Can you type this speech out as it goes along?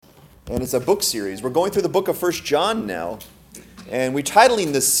and it's a book series. We're going through the book of First John now, and we're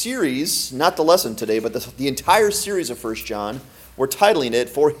titling the series, not the lesson today, but the entire series of First John, we're titling it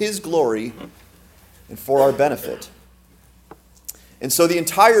For His Glory and For Our Benefit. And so the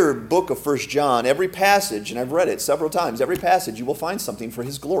entire book of First John, every passage, and I've read it several times, every passage you will find something for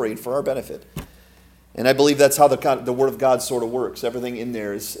His glory and for our benefit. And I believe that's how the Word of God sort of works. Everything in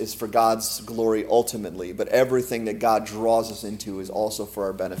there is for God's glory ultimately, but everything that God draws us into is also for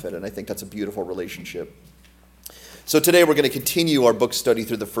our benefit, and I think that's a beautiful relationship. So today we're going to continue our book study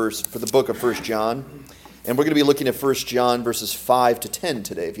for the book of 1 John, and we're going to be looking at 1 John verses 5 to 10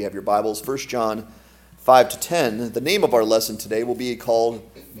 today. If you have your Bibles, 1 John 5 to 10. The name of our lesson today will be called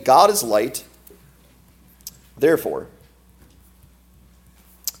God is Light, Therefore.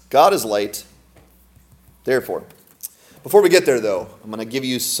 God is light, therefore. Before we get there, though, I'm going to give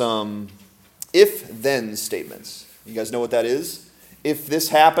you some if-then statements. You guys know what that is? If this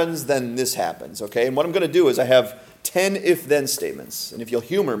happens, then this happens, okay? And what I'm going to do is I have 10 if-then statements. And if you'll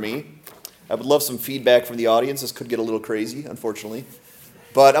humor me, I would love some feedback from the audience. This could get a little crazy, unfortunately.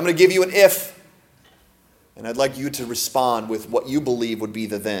 But I'm going to give you an if, and I'd like you to respond with what you believe would be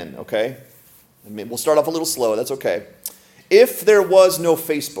the then, okay? And we'll start off a little slow. That's okay. If there was no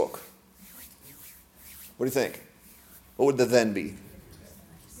Facebook, what do you think? What would the then be?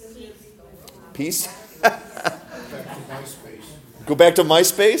 Peace? Go back to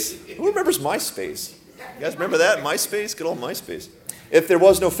MySpace? Who remembers MySpace? You guys remember that? MySpace? Good old MySpace. If there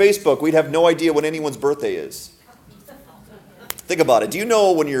was no Facebook, we'd have no idea when anyone's birthday is. Think about it. Do you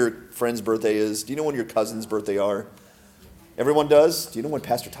know when your friend's birthday is? Do you know when your cousin's birthday are? Everyone does? Do you know when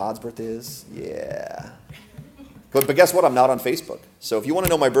Pastor Todd's birthday is? Yeah. But guess what? I'm not on Facebook. So if you want to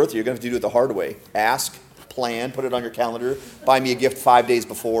know my birthday, you're going to have to do it the hard way. Ask, plan, put it on your calendar, buy me a gift 5 days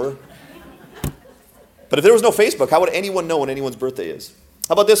before. But if there was no Facebook, how would anyone know when anyone's birthday is?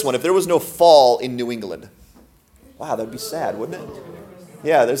 How about this one? If there was no fall in New England. Wow, that'd be sad, wouldn't it?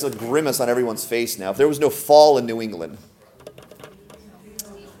 Yeah, there's a grimace on everyone's face now. If there was no fall in New England,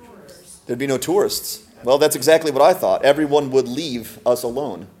 there'd be no tourists. Well, that's exactly what I thought. Everyone would leave us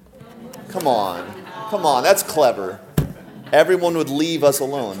alone. Come on, that's clever. Everyone would leave us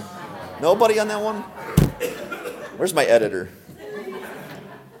alone. Nobody on that one? Where's my editor?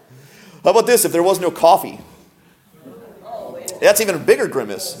 How about this? If there was no coffee. That's even a bigger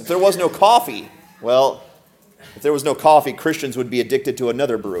grimace. If there was no coffee, well, if there was no coffee, Christians would be addicted to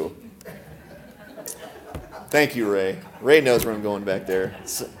another brew. Thank you, Ray. Ray knows where I'm going back there.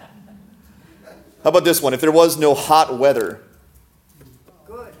 How about this one? If there was no hot weather.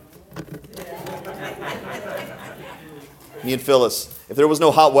 Good. Me and Phyllis. If there was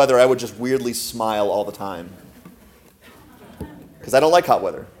no hot weather, I would just weirdly smile all the time. Because I don't like hot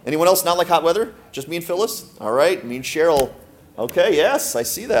weather. Anyone else not like hot weather? Just me and Phyllis? All right, me and Cheryl. Okay, yes, I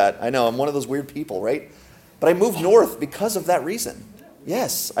see that. I know, I'm one of those weird people, right? But I moved north because of that reason.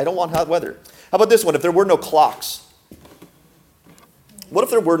 Yes, I don't want hot weather. How about this one? If there were no clocks. What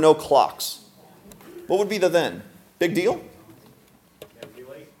if there were no clocks? What would be the then? Big deal?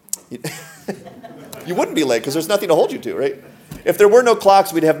 You wouldn't be late because there's nothing to hold you to, right? If there were no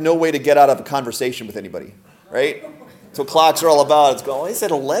clocks, we'd have no way to get out of a conversation with anybody, right? That's what clocks are all about. It's going, is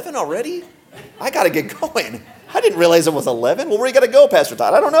it 11 already? I got to get going. I didn't realize it was 11. Well, where you got to go, Pastor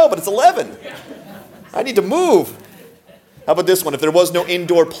Todd? I don't know, but it's 11. I need to move. How about this one? If there was no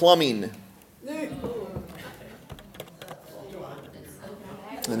indoor plumbing.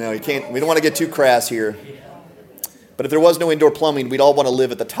 I know, we don't want to get too crass here. But if there was no indoor plumbing, we'd all want to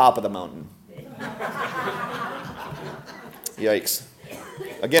live at the top of the mountain. Yikes.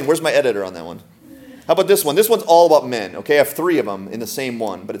 Again, where's my editor on that one? How about this one? This one's all about men, okay? I have 3 of them in the same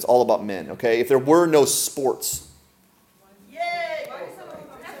one, but it's all about men, okay? If there were no sports. Yay!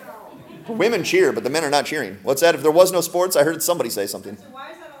 Women cheer, but the men are not cheering. What's that? If there was no sports, I heard somebody say something. So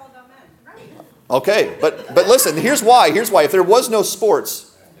why is that all about men? Okay, but listen, here's why. If there was no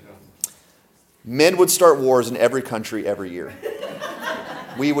sports, men would start wars in every country every year.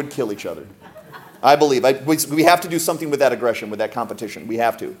 We would kill each other. I believe. We have to do something with that aggression, with that competition. We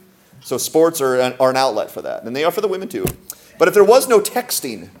have to. So sports are an outlet for that. And they are for the women too. But if there was no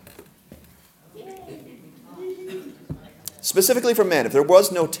texting, specifically for men, if there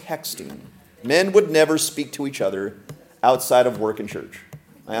was no texting, men would never speak to each other outside of work and church.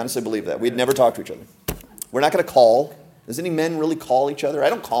 I honestly believe that. We'd never talk to each other. We're not going to call. Does any men really call each other? I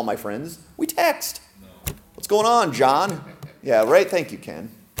don't call my friends. We text. What's going on, John? Yeah, right? Thank you,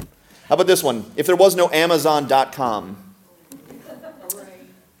 Ken. How about this one? If there was no Amazon.com,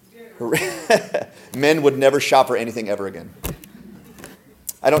 men would never shop for anything ever again.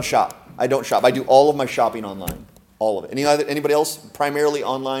 I don't shop. I do all of my shopping online. All of it. Anybody else? Primarily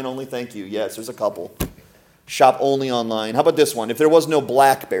online only? Thank you. Yes, there's a couple. Shop only online. How about this one? If there was no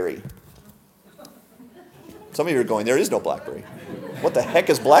BlackBerry. Some of you are going, there is no BlackBerry. What the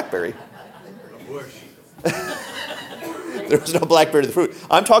heck is BlackBerry? There was no BlackBerry the fruit.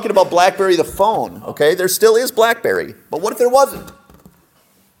 I'm talking about BlackBerry the phone, okay? There still is BlackBerry. But what if there wasn't?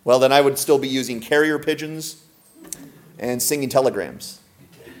 Well, then I would still be using carrier pigeons and singing telegrams.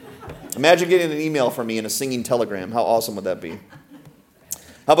 Imagine getting an email from me in a singing telegram. How awesome would that be?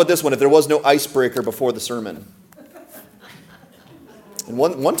 How about this one? If there was no icebreaker before the sermon. And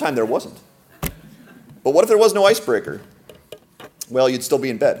one time there wasn't. But what if there was no icebreaker? Well, you'd still be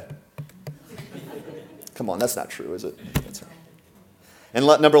in bed. Come on, that's not true, is it? That's right. And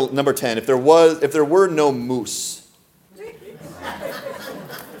number 10, if there were no moose. Where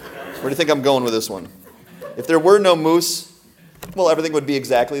do you think I'm going with this one? If there were no moose, well, everything would be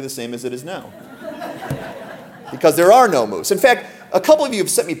exactly the same as it is now. Because there are no moose. In fact, a couple of you have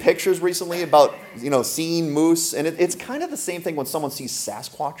sent me pictures recently about, seeing moose, and it's kind of the same thing when someone sees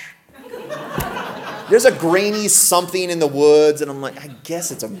Sasquatch. There's a grainy something in the woods, and I'm like, I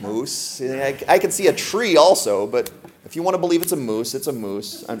guess it's a moose. I can see a tree also, but if you want to believe it's a moose, it's a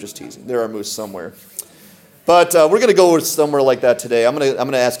moose. I'm just teasing. There are moose somewhere. But we're going to go somewhere like that today. I'm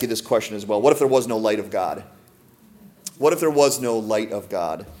going to ask you this question as well. What if there was no light of God? What if there was no light of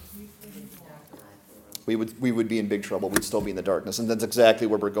God? We would be in big trouble. We'd still be in the darkness. And that's exactly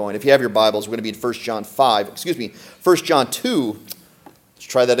where we're going. If you have your Bibles, we're going to be in 1 John 2. Let's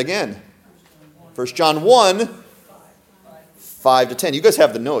try that again. 1 John 1, 5 to 10. You guys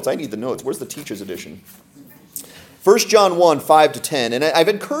have the notes. I need the notes. Where's the teacher's edition? 1 John 1, 5 to 10. And I've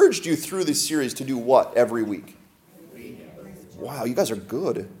encouraged you through this series to do what every week? Wow, you guys are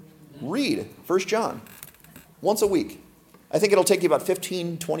good. Read 1 John once a week. I think it'll take you about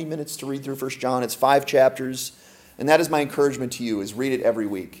 15, 20 minutes to read through 1 John. It's 5 chapters. And that is my encouragement to you, is read it every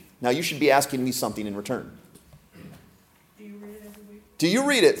week. Now, you should be asking me something in return. Do you read it every week? Do you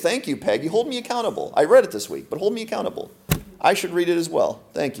read it? Thank you, Peggy. Hold me accountable. I read it this week, but hold me accountable. I should read it as well.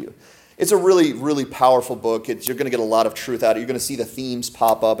 Thank you. It's a really, really powerful book. You're going to get a lot of truth out of it. You're going to see the themes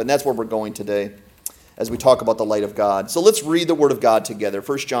pop up, and that's where we're going today as we talk about the light of God. So let's read the Word of God together.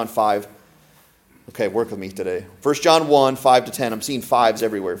 1 John 5. Okay, work with me today. 1 John 1, 5 to 10. I'm seeing fives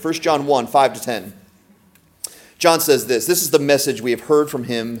everywhere. 1 John 1, 5 to 10. John says this is the message we have heard from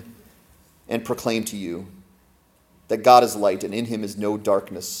him and proclaimed to you, that God is light and in him is no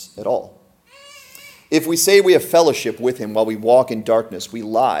darkness at all. If we say we have fellowship with him while we walk in darkness, we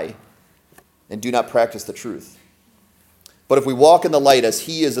lie and do not practice the truth. But if we walk in the light as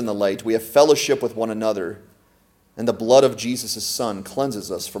he is in the light, we have fellowship with one another, and the blood of Jesus' Son cleanses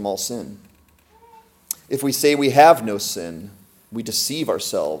us from all sin. If we say we have no sin, we deceive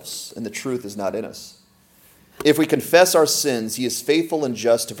ourselves, and the truth is not in us. If we confess our sins, he is faithful and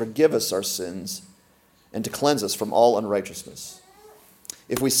just to forgive us our sins and to cleanse us from all unrighteousness.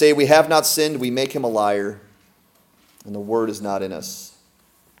 If we say we have not sinned, we make him a liar, and the word is not in us.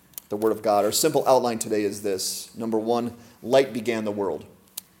 The word of God. Our simple outline today is this. Number 1, light began the world.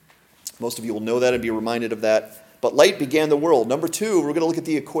 Most of you will know that and be reminded of that. But light began the world. Number 2, we're going to look at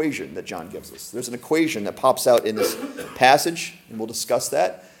the equation that John gives us. There's an equation that pops out in this passage, and we'll discuss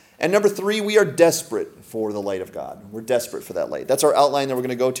that. And number 3, we are desperate for the light of God. We're desperate for that light. That's our outline that we're going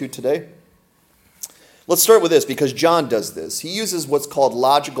to go to today. Let's start with this, because John does this. He uses what's called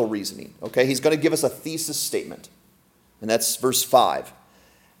logical reasoning. Okay, he's going to give us a thesis statement, and that's verse 5.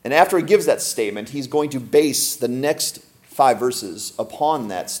 And after he gives that statement, he's going to base the next 5 verses upon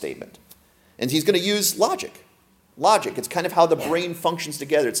that statement. And he's going to use logic. Logic, it's kind of how the brain functions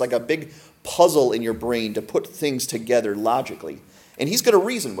together. It's like a big puzzle in your brain to put things together logically. And he's going to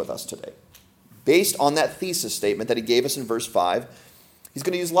reason with us today. Based on that thesis statement that he gave us in verse 5, he's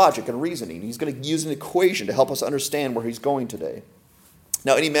going to use logic and reasoning. He's going to use an equation to help us understand where he's going today.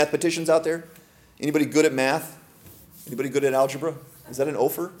 Now, any mathematicians out there? Anybody good at math? Anybody good at algebra? Is that an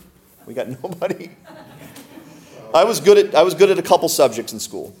Ophir? We got nobody? I was good at a couple subjects in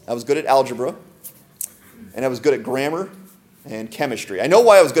school. I was good at algebra, and I was good at grammar and chemistry. I know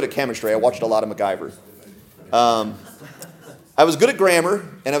why I was good at chemistry. I watched a lot of MacGyver. I was good at grammar,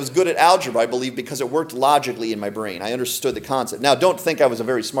 and I was good at algebra, I believe, because it worked logically in my brain. I understood the concept. Now, don't think I was a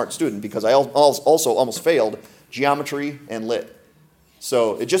very smart student, because I also almost failed geometry and lit.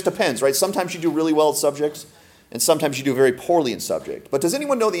 So it just depends, right? Sometimes you do really well at subjects, and sometimes you do very poorly in subject. But does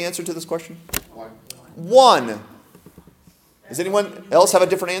anyone know the answer to this question? 1. Does anyone else have a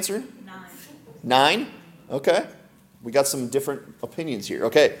different answer? 9? Okay. We got some different opinions here.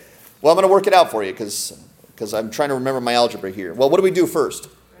 Okay. Well, I'm going to work it out for you because I'm trying to remember my algebra here. Well, what do we do first?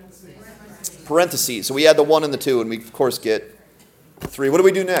 Parentheses. So we add the 1 and the 2, and we, of course, get 3. What do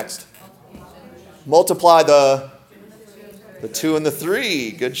we do next? Multiply the 2 and the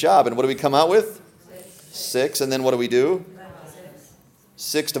 3. Good job. And what do we come out with? 6. And then what do we do?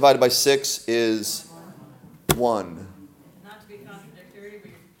 6 divided by 6 is 1. Not to be contradictory,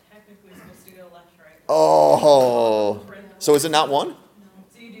 but you're technically supposed to go left, right? Oh. So is it not 1?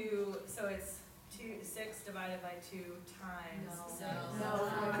 So you do, so it's 6 divided by 2 times.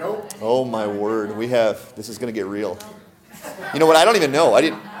 Nope. Oh my word. This is going to get real. You know what? I don't even know.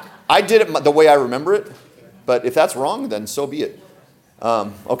 I did it the way I remember it. But if that's wrong, then so be it.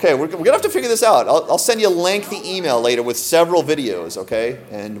 Okay, we're going to have to figure this out. I'll send you a lengthy email later with several videos, okay?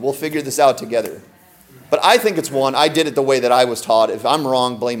 And we'll figure this out together. But I think it's 1. I did it the way that I was taught. If I'm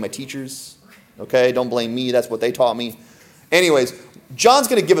wrong, blame my teachers, okay? Don't blame me. That's what they taught me. Anyways, John's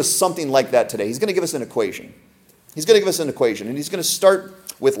going to give us something like that today. He's going to give us an equation. He's going to give us an equation, and he's going to start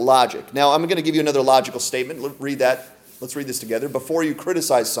with logic. Now, I'm going to give you another logical statement. Read that. Let's read this together. Before you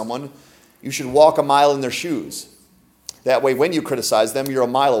criticize someone, you should walk a mile in their shoes. That way, when you criticize them, you're a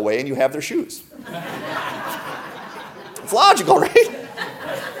mile away and you have their shoes. It's logical, right?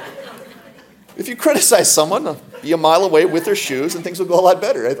 If you criticize someone, be a mile away with their shoes and things will go a lot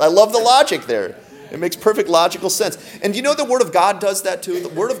better. I love the logic there. It makes perfect logical sense. And you know the Word of God does that too? The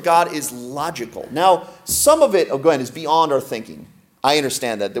Word of God is logical. Now, some of it, again, is beyond our thinking. I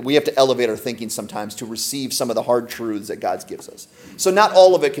understand that we have to elevate our thinking sometimes to receive some of the hard truths that God gives us. So not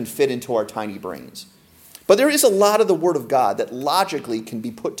all of it can fit into our tiny brains. But there is a lot of the Word of God that logically can be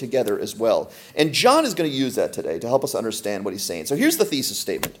put together as well. And John is going to use that today to help us understand what he's saying. So here's the thesis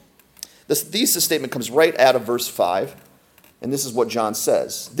statement. This thesis statement comes right out of verse 5. And this is what John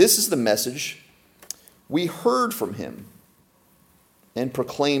says. This is the message we heard from him and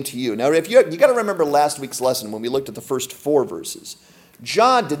proclaimed to you. Now, if you got to remember last week's lesson when we looked at the first 4 verses.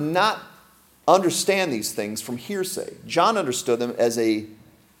 John did not understand these things from hearsay. John understood them as an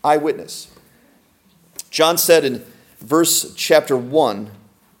eyewitness. John said in chapter 1,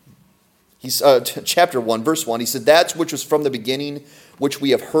 verse 1, he said, "That which was from the beginning, which we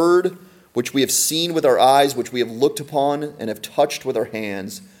have heard, which we have seen with our eyes, which we have looked upon and have touched with our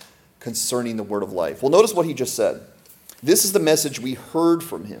hands, concerning the word of life." Well, notice what he just said. This is the message we heard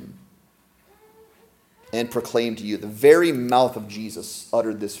from him and proclaimed to you. The very mouth of Jesus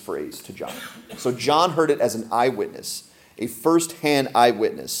uttered this phrase to John. So John heard it as an eyewitness, a first-hand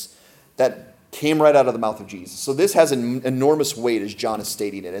eyewitness that came right out of the mouth of Jesus. So this has an enormous weight as John is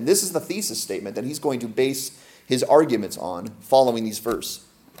stating it. And this is the thesis statement that he's going to base his arguments on following these verses.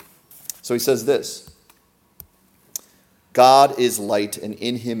 So he says this: God is light, and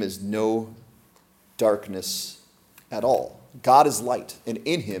in him is no darkness at all. God is light, and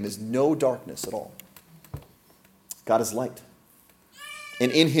in him is no darkness at all. God is light,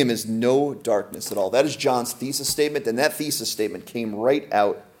 and in him is no darkness at all. That is John's thesis statement, and that thesis statement came right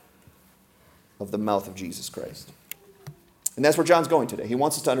out of the mouth of Jesus Christ. And that's where John's going today. He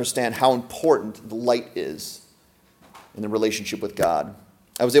wants us to understand how important the light is in the relationship with God.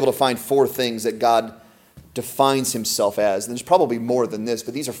 I was able to find 4 things that God defines himself as. And there's probably more than this,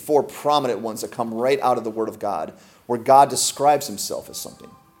 but these are 4 prominent ones that come right out of the Word of God, where God describes himself as something.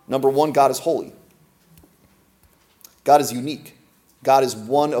 Number 1, God is holy. God is unique. God is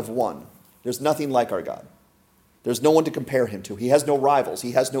one of one. There's nothing like our God. There's no one to compare him to. He has no rivals.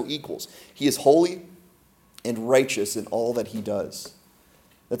 He has no equals. He is holy and righteous in all that he does.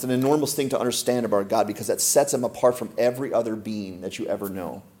 That's an enormous thing to understand about God, because that sets him apart from every other being that you ever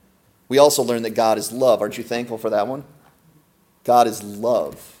know. We also learn that God is love. Aren't you thankful for that one? God is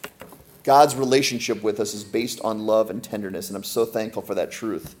love. God's relationship with us is based on love and tenderness, and I'm so thankful for that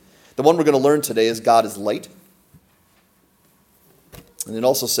truth. The one we're going to learn today is God is light. And it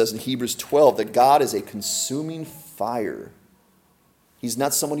also says in Hebrews 12 that God is a consuming fire. He's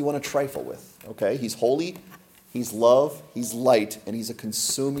not someone you want to trifle with, okay? He's holy, he's love, he's light, and he's a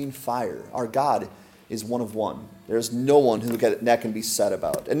consuming fire. Our God is one of one. There's no one that can be said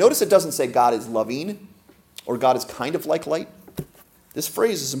about. And notice it doesn't say God is loving or God is kind of like light. This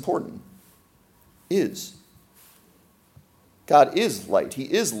phrase is important. Is. God is light. He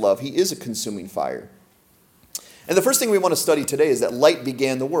is love. He is a consuming fire. And the first thing we want to study today is that light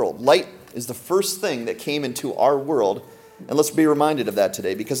began the world. Light is the first thing that came into our world. And let's be reminded of that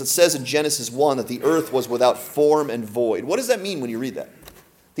today, because it says in Genesis 1 that the earth was without form and void. What does that mean when you read that?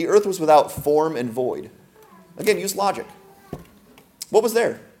 The earth was without form and void. Again, use logic. What was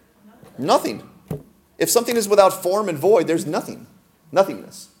there? Nothing. If something is without form and void, there's nothing.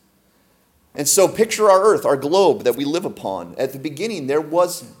 Nothingness. And so picture our earth, our globe that we live upon. At the beginning, there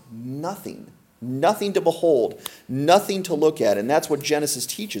was nothing. Nothing to behold, nothing to look at. And that's what Genesis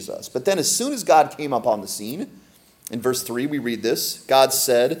teaches us. But then as soon as God came up on the scene, in verse 3 we read this, God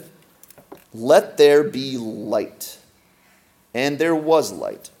said, "Let there be light." And there was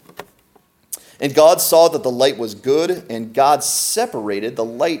light. And God saw that the light was good, and God separated the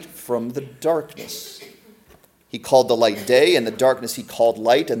light from the darkness. He called the light day, and the darkness he called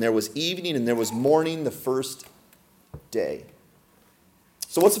light, and there was evening and there was morning the first day.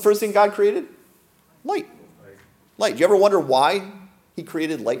 So what's the first thing God created? Light. Light. Do you ever wonder why he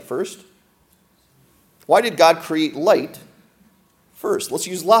created light first? Why did God create light first? Let's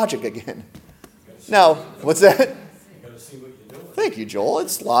use logic again. Now, what's that? Thank you, Joel.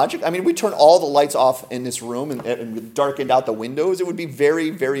 It's logic. I mean, we turn all the lights off in this room and darkened out the windows. It would be very,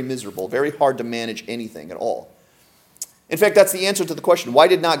 very miserable, very hard to manage anything at all. In fact, that's the answer to the question. Why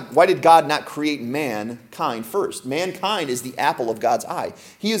did God not create mankind first? Mankind is the apple of God's eye.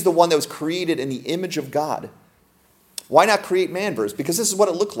 He is the one that was created in the image of God. Why not create man first? Because this is what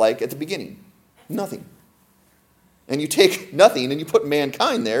it looked like at the beginning. Nothing. And you take nothing and you put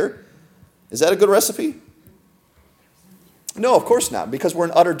mankind there. Is that a good recipe? No, of course not, because we're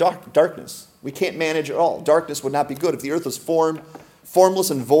in utter darkness. We can't manage at all. Darkness would not be good. If the earth was formless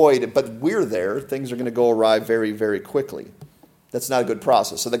and void, but we're there, things are going to go awry very, very quickly. That's not a good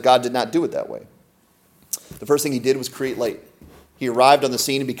process, so that God did not do it that way. The first thing he did was create light. He arrived on the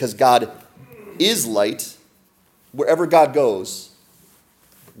scene because God is light. Wherever God goes,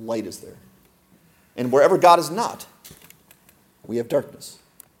 light is there. And wherever God is not, we have darkness,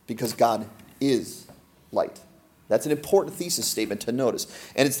 because God is light. That's an important thesis statement to notice.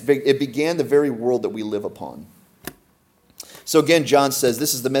 And it began the very world that we live upon. So again, John says,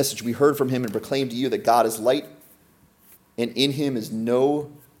 this is the message we heard from him and proclaimed to you, that God is light, and in him is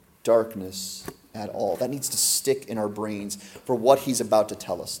no darkness at all. That needs to stick in our brains for what he's about to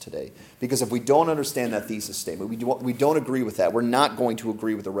tell us today. Because if we don't understand that thesis statement, we don't agree with that, we're not going to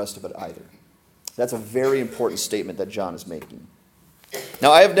agree with the rest of it either. That's a very important statement that John is making.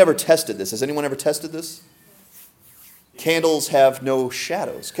 Now, I have never tested this. Has anyone ever tested this? Candles have no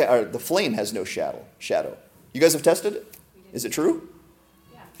shadows. The flame has no shadow. You guys have tested it? Is it true?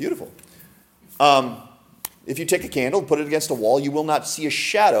 Yeah. Beautiful. If you take a candle and put it against a wall, you will not see a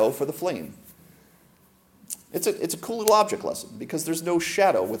shadow for the flame. It's a cool little object lesson, because there's no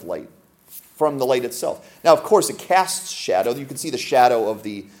shadow with light from the light itself. Now, of course, it casts shadow. You can see the shadow of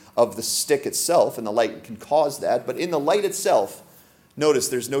the stick itself, and the light can cause that. But in the light itself, notice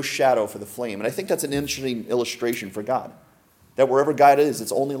there's no shadow for the flame. And I think that's an interesting illustration for God. That wherever God is,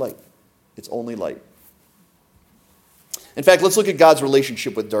 it's only light. It's only light. In fact, let's look at God's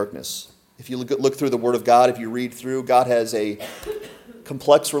relationship with darkness. If you look through the Word of God, if you read through, God has a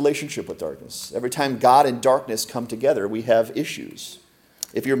complex relationship with darkness. Every time God and darkness come together, we have issues.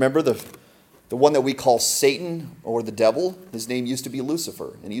 If you remember the one that we call Satan or the devil, his name used to be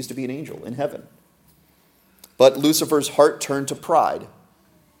Lucifer, and he used to be an angel in heaven. But Lucifer's heart turned to pride.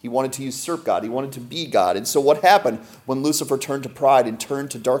 He wanted to usurp God. He wanted to be God. And so what happened when Lucifer turned to pride and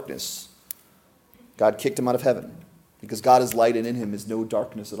turned to darkness? God kicked him out of heaven, because God is light and in him is no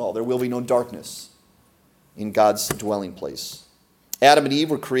darkness at all. There will be no darkness in God's dwelling place. Adam and Eve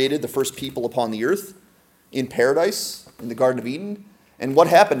were created, the first people upon the earth, in paradise, in the Garden of Eden. And what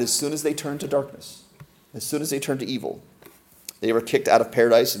happened as soon as they turned to darkness? As soon as they turned to evil, they were kicked out of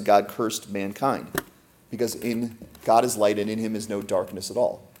paradise, and God cursed mankind. Because God is light and in him is no darkness at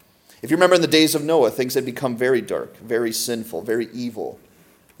all. If you remember in the days of Noah, things had become very dark, very sinful, very evil.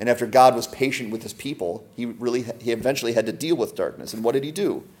 And after God was patient with his people, he eventually had to deal with darkness. And what did he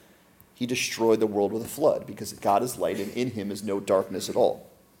do? He destroyed the world with a flood, because God is light and in him is no darkness at all.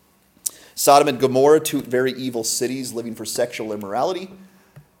 Sodom and Gomorrah, two very evil cities living for sexual immorality.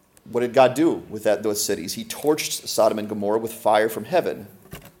 What did God do with those cities? He torched Sodom and Gomorrah with fire from heaven.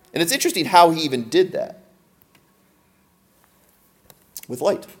 And it's interesting how he even did that. With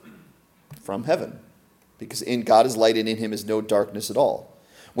light from heaven. Because God is light and in him is no darkness at all.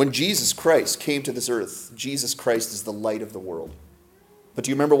 When Jesus Christ came to this earth, Jesus Christ is the light of the world. But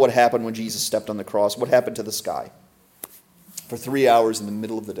do you remember what happened when Jesus stepped on the cross? What happened to the sky? For 3 hours in the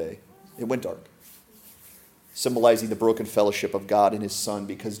middle of the day, it went dark. Symbolizing the broken fellowship of God and his Son,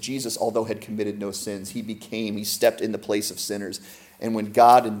 because Jesus, although had committed no sins, he stepped in the place of sinners. And when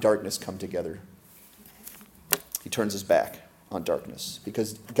God and darkness come together, he turns his back on darkness,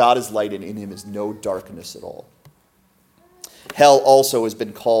 because God is light and in him is no darkness at all. Hell also has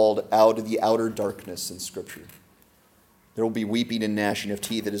been called out of the outer darkness in Scripture. There will be weeping and gnashing of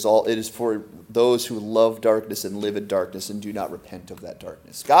teeth. It is for those who love darkness and live in darkness and do not repent of that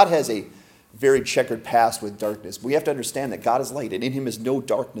darkness. God has a very checkered past with darkness. We have to understand that God is light, and in him is no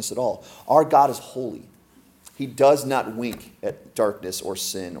darkness at all. Our God is holy. He does not wink at darkness or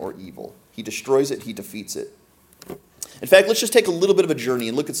sin or evil. He destroys it, he defeats it. In fact, let's just take a little bit of a journey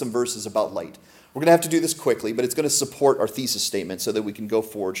and look at some verses about light. We're going to have to do this quickly, but it's going to support our thesis statement so that we can go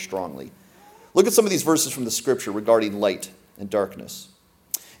forward strongly. Look at some of these verses from the scripture regarding light and darkness.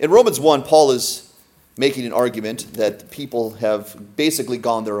 In Romans 1, Paul is making an argument that people have basically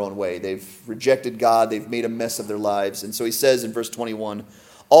gone their own way. They've rejected God. They've made a mess of their lives. And so he says in verse 21,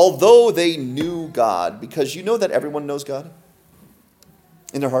 although they knew God, because you know that everyone knows God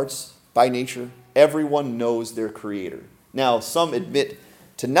in their hearts, by nature, everyone knows their Creator. Now, some admit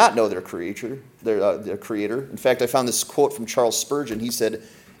to not know their Creator. In fact, I found this quote from Charles Spurgeon. He said,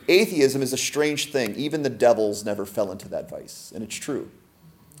 atheism is a strange thing. Even the devils never fell into that vice. And it's true.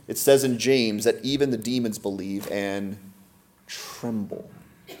 It says in James that even the demons believe and tremble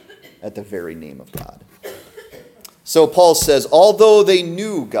at the very name of God. So Paul says, although they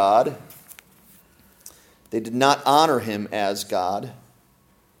knew God, they did not honor him as God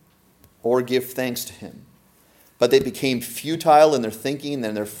or give thanks to him. But they became futile in their thinking,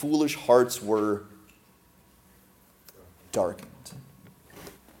 and their foolish hearts were darkened.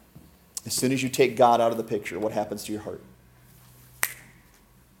 As soon as you take God out of the picture, what happens to your heart?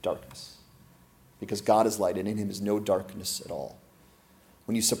 Darkness. Because God is light, and in him is no darkness at all.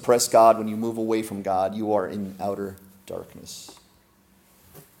 When you suppress God, when you move away from God, you are in outer darkness.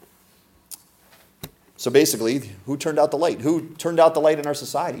 So basically, who turned out the light? Who turned out the light in our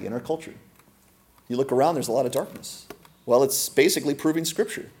society, in our culture? You look around, there's a lot of darkness. Well, it's basically proving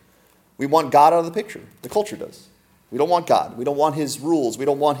Scripture. We want God out of the picture. The culture does. We don't want God. We don't want his rules. We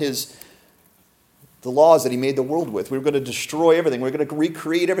don't want the laws that he made the world with. We're going to destroy everything. We're going to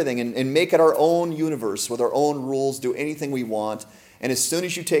recreate everything and make it our own universe with our own rules, do anything we want. And as soon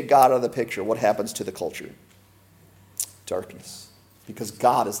as you take God out of the picture, what happens to the culture? Darkness. Because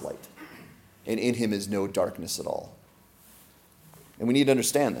God is light. And in him is no darkness at all. And we need to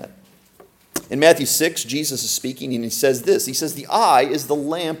understand that. In Matthew 6, Jesus is speaking and he says this. He says, the eye is the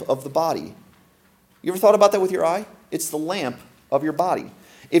lamp of the body. You ever thought about that with your eye? It's the lamp of your body.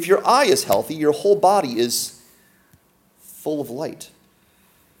 If your eye is healthy, your whole body is full of light.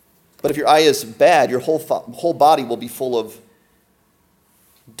 But if your eye is bad, your whole body will be full of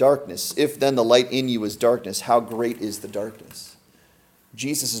darkness. If then the light in you is darkness, how great is the darkness?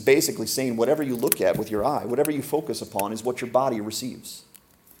 Jesus is basically saying whatever you look at with your eye, whatever you focus upon is what your body receives.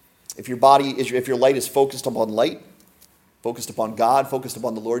 If your light is focused upon light, focused upon God, focused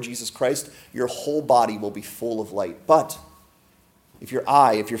upon the Lord Jesus Christ, your whole body will be full of light. But if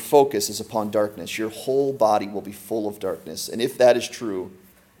your focus is upon darkness, your whole body will be full of darkness. And if that is true,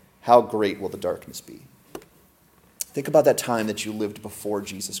 how great will the darkness be? Think about that time that you lived before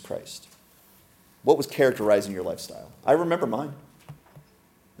Jesus Christ. What was characterizing your lifestyle? I remember mine.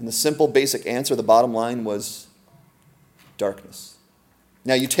 And the simple, basic answer, the bottom line was darkness.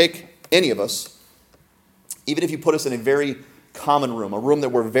 Now, you take any of us, even if you put us in a very common room, a room that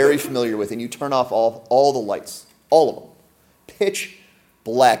we're very familiar with, and you turn off all the lights, all of them, pitch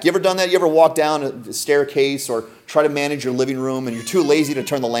black. You ever done that? You ever walk down a staircase or try to manage your living room and you're too lazy to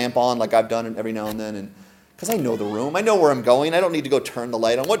turn the lamp on like I've done every now and then? Because I know the room. I know where I'm going. I don't need to go turn the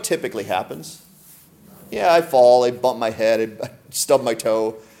light on. What typically happens? Yeah, I fall. I bump my head. I stub my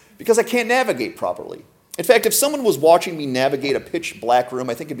toe because I can't navigate properly. In fact, if someone was watching me navigate a pitch black room,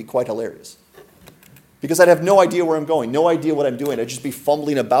 I think it'd be quite hilarious. Because I'd have no idea where I'm going, no idea what I'm doing. I'd just be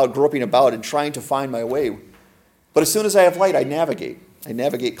fumbling about, groping about, and trying to find my way. But as soon as I have light, I navigate. I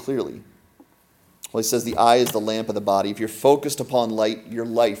navigate clearly. Well, he says the eye is the lamp of the body. If you're focused upon light, your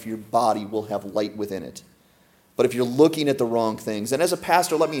life, your body will have light within it. But if you're looking at the wrong things, and as a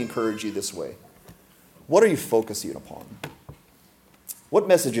pastor, let me encourage you this way. What are you focusing upon? What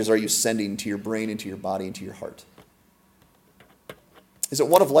messages are you sending to your brain, into your body, into your heart? Is it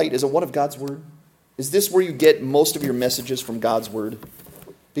one of light? Is it one of God's word? Is this where you get most of your messages from God's word?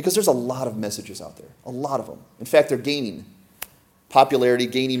 Because there's a lot of messages out there, a lot of them. In fact, they're gaining popularity,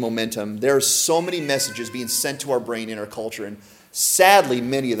 gaining momentum. There are so many messages being sent to our brain in our culture, and sadly,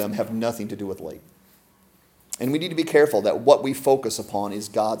 many of them have nothing to do with light. And we need to be careful that what we focus upon is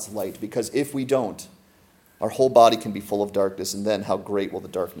God's light, because if we don't, our whole body can be full of darkness, and then how great will the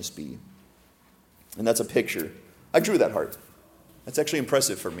darkness be? And that's a picture. I drew that heart. That's actually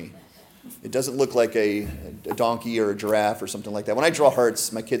impressive for me. It doesn't look like a donkey or a giraffe or something like that. When I draw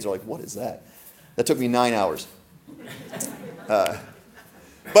hearts, my kids are like, what is that? That took me 9 hours. But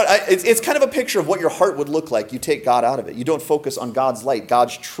it's kind of a picture of what your heart would look like. You take God out of it. You don't focus on God's light,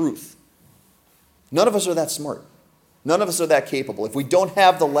 God's truth. None of us are that smart. None of us are that capable. If we don't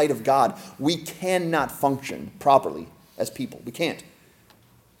have the light of God, we cannot function properly as people. We can't.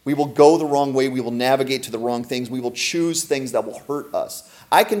 We will go the wrong way. We will navigate to the wrong things. We will choose things that will hurt us.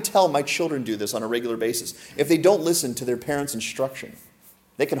 I can tell my children do this on a regular basis. If they don't listen to their parents' instruction,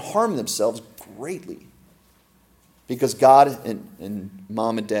 they can harm themselves greatly. Because God and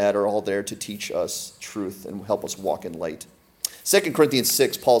mom and dad are all there to teach us truth and help us walk in light. 2 Corinthians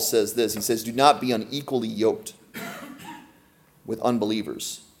 6, Paul says this. He says, do not be unequally yoked with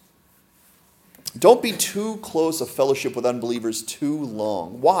unbelievers. Don't be too close a fellowship with unbelievers too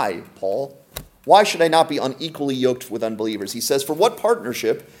long. Why, Paul? Why should I not be unequally yoked with unbelievers? He says, for what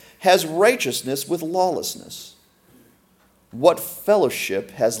partnership has righteousness with lawlessness? What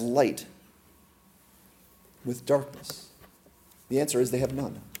fellowship has light with darkness? The answer is they have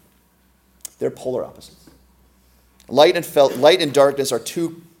none. They're polar opposites. Light and darkness are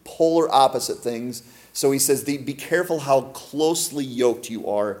two polar opposite things. So he says, be careful how closely yoked you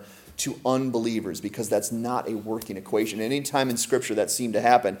are to unbelievers, because that's not a working equation. Any time in Scripture that seemed to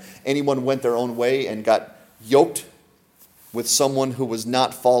happen, anyone went their own way and got yoked with someone who was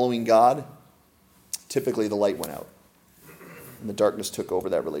not following God, typically the light went out and the darkness took over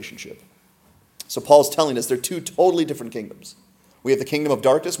that relationship. So Paul's telling us they're two totally different kingdoms. We have the kingdom of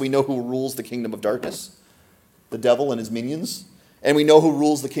darkness. We know who rules the kingdom of darkness, the devil and his minions. And we know who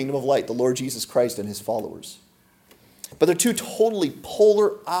rules the kingdom of light, the Lord Jesus Christ and his followers. But they're two totally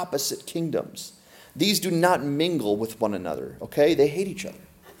polar opposite kingdoms. These do not mingle with one another, okay? They hate each other.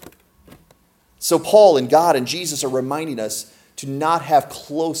 So Paul and God and Jesus are reminding us to not have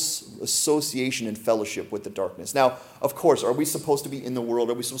close association and fellowship with the darkness. Now, of course, are we supposed to be in the world?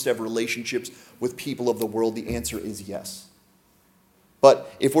 Are we supposed to have relationships with people of the world? The answer is yes.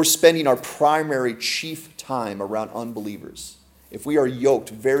 But if we're spending our primary chief time around unbelievers, if we are yoked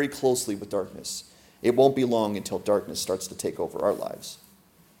very closely with darkness, it won't be long until darkness starts to take over our lives.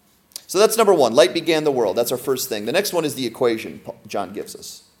 So that's number one. Light began the world. That's our first thing. The next one is the equation John gives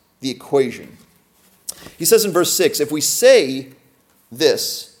us. The equation. He says in verse 6, if we say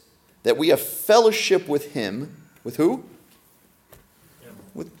this, that we have fellowship with him, with who?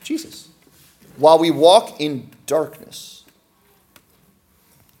 With Jesus. While we walk in darkness,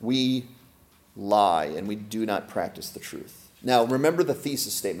 we lie and we do not practice the truth. Now, remember the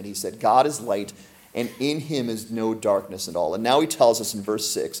thesis statement. He said, God is light, and in him is no darkness at all. And now he tells us in verse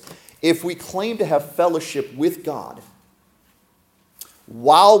 6, if we claim to have fellowship with God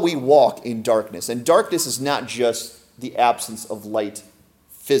while we walk in darkness, and darkness is not just the absence of light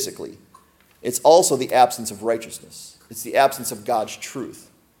physically, it's also the absence of righteousness. It's the absence of God's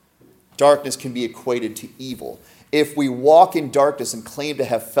truth. Darkness can be equated to evil. If we walk in darkness and claim to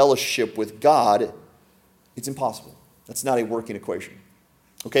have fellowship with God, it's impossible. That's not a working equation.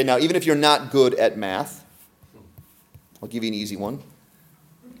 Okay, now even if you're not good at math, I'll give you an easy one.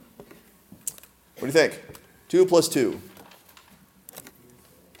 What do you think? 2 plus 2.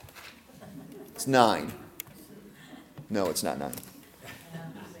 It's 9. No, it's not 9.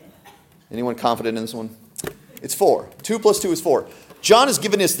 Anyone confident in this one? It's 4. 2 plus 2 is 4. John has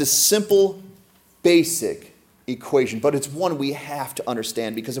given us this simple, basic equation, but it's one we have to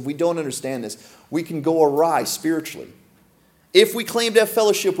understand, because if we don't understand this, we can go awry spiritually. If we claim to have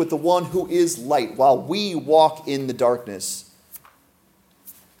fellowship with the one who is light while we walk in the darkness,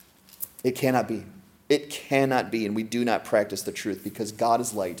 it cannot be. It cannot be, and we do not practice the truth, because God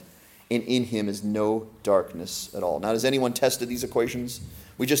is light, and in him is no darkness at all. Now, has anyone tested these equations?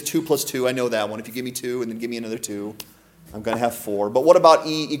 We just 2 plus 2, I know that one. If you give me 2 and then give me another 2, I'm going to have 4. But what about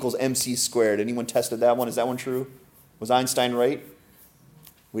E equals mc squared? Anyone tested that one? Is that one true? Was Einstein right?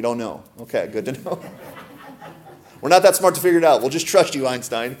 We don't know. Okay, good to know. We're not that smart to figure it out. We'll just trust you,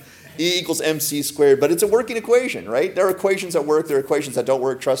 Einstein. E equals mc squared. But it's a working equation, right? There are equations that work. There are equations that don't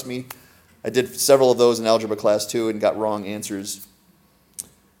work. Trust me. I did several of those in algebra class too and got wrong answers.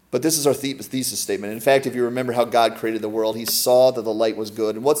 But this is our thesis statement. In fact, if you remember how God created the world, he saw that the light was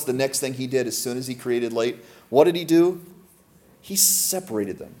good. And what's the next thing he did as soon as he created light? What did he do? He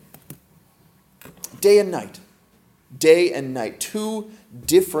separated them. Day and night. Day and night. 2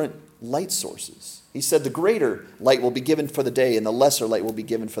 different light sources. He said the greater light will be given for the day and the lesser light will be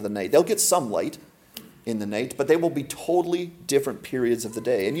given for the night. They'll get some light in the night, but they will be totally different periods of the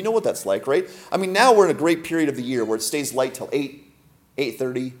day. And you know what that's like, right? I mean, now we're in a great period of the year where it stays light till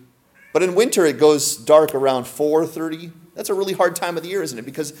 8:30. But in winter, it goes dark around 4:30. That's a really hard time of the year, isn't it?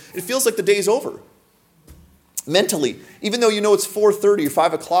 Because it feels like the day's over. Mentally, even though you know it's 4:30 or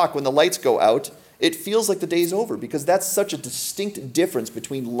 5 o'clock when the lights go out, it feels like the day's over, because that's such a distinct difference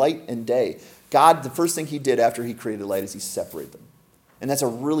between light and day. God, the first thing he did after he created light is he separated them. And that's a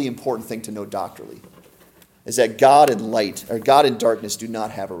really important thing to know doctrinally. is that God and light, or God and darkness, do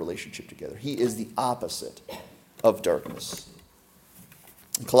not have a relationship together. He is the opposite of darkness.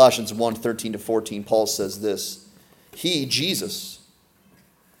 In Colossians 1:13-14, Paul says this: He, Jesus,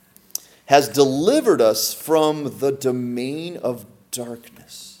 has delivered us from the domain of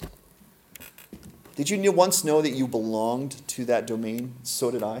darkness. Did you once know that you belonged to that domain?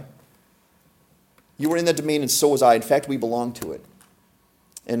 So did I. You were in that domain, and so was I. In fact, we belonged to it.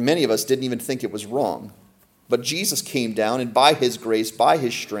 And many of us didn't even think it was wrong. But Jesus came down, and by his grace, by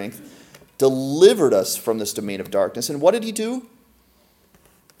his strength, delivered us from this domain of darkness. And what did he do?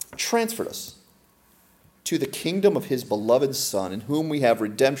 Transferred us to the kingdom of his beloved Son, in whom we have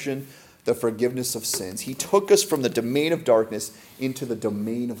redemption, the forgiveness of sins. He took us from the domain of darkness into the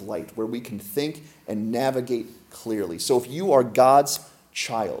domain of light, where we can think and navigate clearly. So if you are God's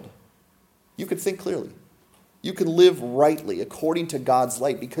child, you can think clearly. You can live rightly according to God's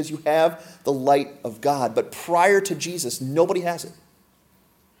light because you have the light of God. But prior to Jesus, nobody has it.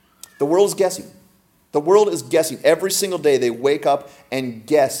 The world is guessing. The world is guessing. Every single day they wake up and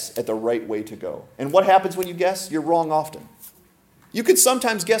guess at the right way to go. And what happens when you guess? You're wrong often. You can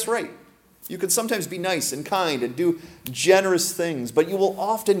sometimes guess right. You can sometimes be nice and kind and do generous things, but you will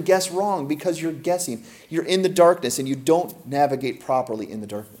often guess wrong because you're guessing. You're in the darkness and you don't navigate properly in the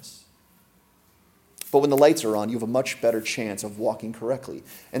darkness. But when the lights are on, you have a much better chance of walking correctly.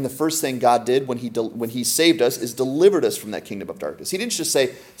 And the first thing God did when he saved us is delivered us from that kingdom of darkness. He didn't just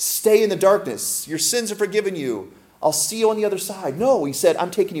say, stay in the darkness. Your sins are forgiven you. I'll see you on the other side. No, he said,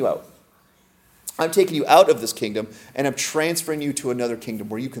 I'm taking you out. I'm taking you out of this kingdom, and I'm transferring you to another kingdom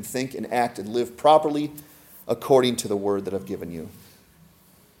where you can think and act and live properly according to the word that I've given you.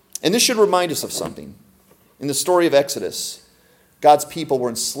 And this should remind us of something. In the story of Exodus, God's people were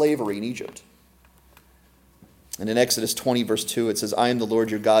in slavery in Egypt. And in Exodus 20, verse 2, it says, I am the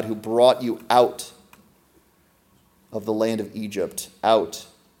Lord your God who brought you out of the land of Egypt, out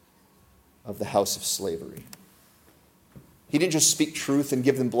of the house of slavery. He didn't just speak truth and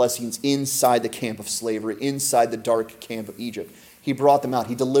give them blessings inside the camp of slavery, inside the dark camp of Egypt. He brought them out.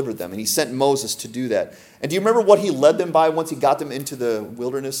 He delivered them, and he sent Moses to do that. And do you remember what he led them by once he got them into the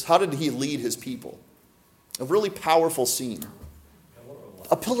wilderness? How did he lead his people? A really powerful scene.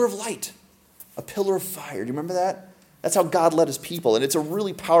 A pillar of light. A pillar of fire. Do you remember that? That's how God led his people, and it's a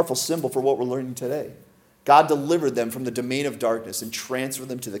really powerful symbol for what we're learning today. God delivered them from the domain of darkness and transferred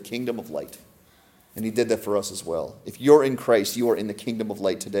them to the kingdom of light. And he did that for us as well. If you're in Christ, you are in the kingdom of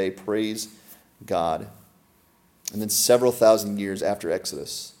light today. Praise God. And then several thousand years after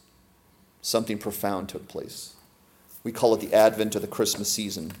Exodus, something profound took place. We call it the Advent or the Christmas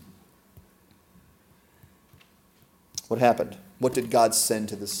season. What happened? What did God send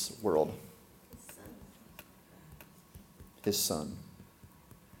to this world? His Son.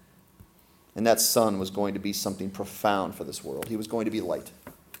 And that Son was going to be something profound for this world. He was going to be light.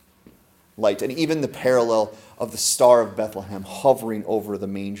 Light. And even the parallel of the Star of Bethlehem hovering over the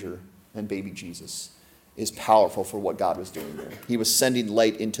manger and baby Jesus is powerful for what God was doing there. He was sending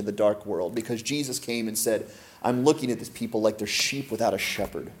light into the dark world because Jesus came and said, I'm looking at these people like they're sheep without a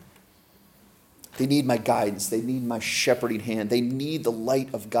shepherd. They need my guidance. They need my shepherding hand. They need the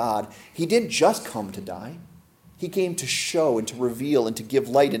light of God. He didn't just come to die. He came to show and to reveal and to give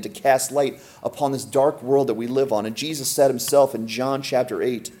light and to cast light upon this dark world that we live on. And Jesus said himself in John chapter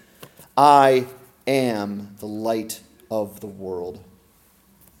 8, I am the light of the world.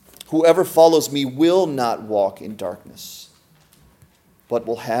 Whoever follows me will not walk in darkness, but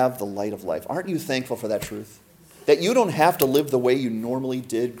will have the light of life. Aren't you thankful for that truth? That you don't have to live the way you normally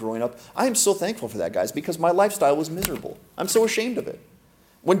did growing up. I am so thankful for that, guys, because my lifestyle was miserable. I'm so ashamed of it.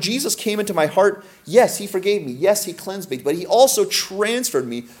 When Jesus came into my heart, yes, he forgave me. Yes, he cleansed me. But he also transferred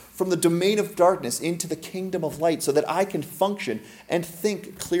me from the domain of darkness into the kingdom of light so that I can function and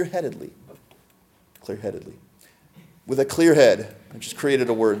think clear-headedly. Clear-headedly. With a clear head. I just created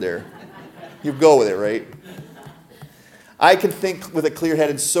a word there. You go with it, right? I can think with a clear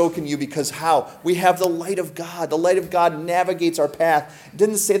head, and so can you, because how? We have the light of God. The light of God navigates our path.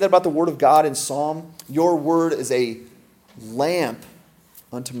 Didn't it say that about the word of God in Psalm? Your word is a lamp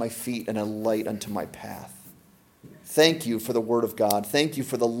unto my feet and a light unto my path. Thank you for the word of God. Thank you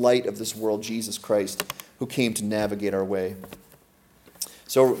for the light of this world, Jesus Christ, who came to navigate our way.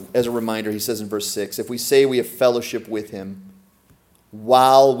 So, as a reminder, he says in verse 6, if we say we have fellowship with him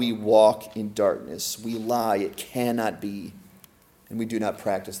while we walk in darkness, we lie, it cannot be, and we do not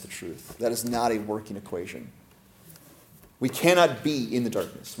practice the truth. That is not a working equation. We cannot be in the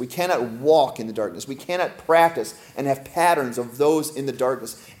darkness. We cannot walk in the darkness. We cannot practice and have patterns of those in the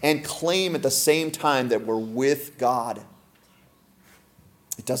darkness and claim at the same time that we're with God.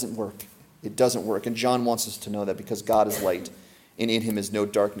 It doesn't work. It doesn't work. And John wants us to know that because God is light, and in him is no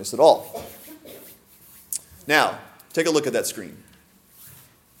darkness at all. Now, take a look at that screen.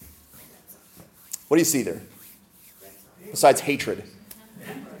 What do you see there? Besides hatred.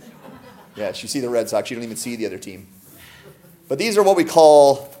 Yes, you see the Red Sox. You don't even see the other team. But these are what we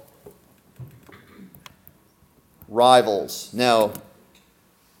call rivals. Now,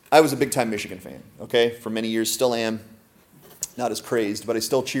 I was a big-time Michigan fan, okay? For many years, still am. Not as crazed, but I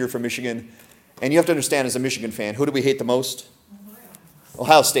still cheer for Michigan. And you have to understand, as a Michigan fan, who do we hate the most?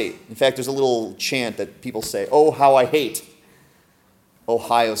 Ohio State. In fact, there's a little chant that people say, "Oh, how I hate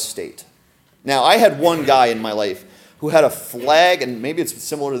Ohio State." Now, I had one guy in my life who had a flag, and maybe it's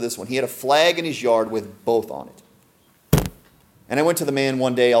similar to this one. He had a flag in his yard with both on it. And I went to the man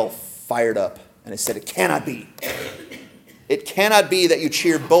one day all fired up, and I said, "It cannot be. It cannot be that you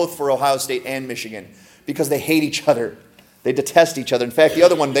cheer both for Ohio State and Michigan because they hate each other. They detest each other. In fact, the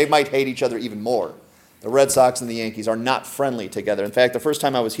other one, they might hate each other even more. The Red Sox and the Yankees are not friendly together. In fact, the first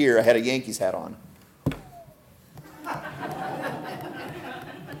time I was here, I had a Yankees hat on.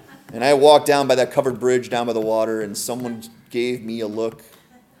 And I walked down by that covered bridge down by the water, and someone gave me a look.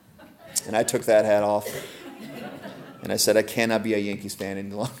 And I took that hat off. And I said, I cannot be a Yankees fan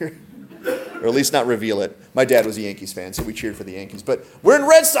any longer. Or at least not reveal it. My dad was a Yankees fan, so we cheered for the Yankees. But we're in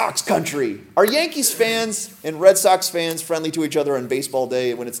Red Sox country. Are Yankees fans and Red Sox fans friendly to each other on baseball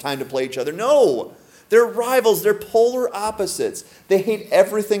day when it's time to play each other? No. They're rivals. They're polar opposites. They hate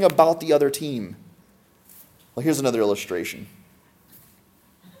everything about the other team. Well, here's another illustration.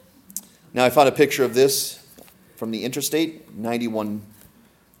 Now, I found a picture of this from the interstate, 91,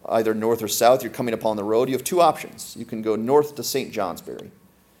 either north or south. You're coming upon the road. You have two options. You can go north to St. Johnsbury,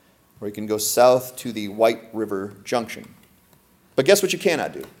 or you can go south to the White River Junction. But guess what you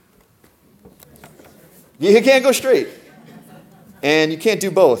cannot do? You can't go straight. And you can't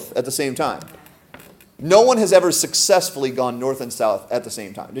do both at the same time. No one has ever successfully gone north and south at the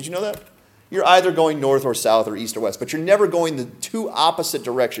same time. Did you know that? You're either going north or south or east or west, but you're never going the two opposite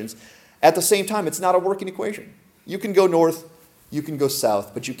directions at the same time. It's not a working equation. You can go north, you can go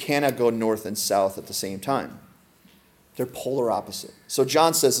south, but you cannot go north and south at the same time. They're polar opposite. So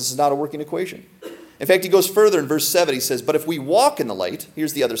John says this is not a working equation. In fact, he goes further in verse 7. He says, but if we walk in the light,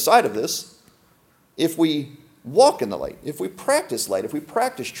 here's the other side of this. If we walk in the light, if we practice light, if we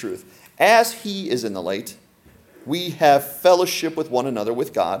practice truth, as he is in the light, we have fellowship with one another,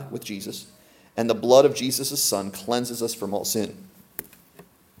 with God, with Jesus, and the blood of Jesus' Son cleanses us from all sin.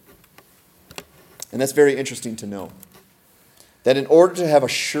 And that's very interesting to know. That in order to have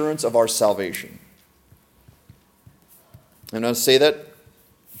assurance of our salvation, I'm going to say that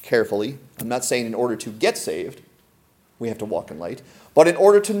carefully. I'm not saying in order to get saved, we have to walk in light. But in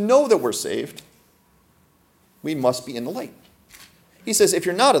order to know that we're saved, we must be in the light. He says if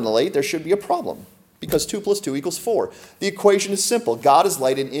you're not in the light, there should be a problem. Because 2 + 2 = 4. The equation is simple. God is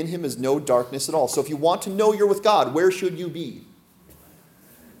light, and in him is no darkness at all. So if you want to know you're with God, where should you be?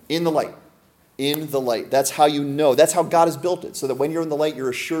 In the light. In the light. That's how you know. That's how God has built it. So that when you're in the light,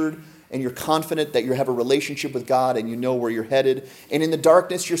 you're assured and you're confident that you have a relationship with God and you know where you're headed. And in the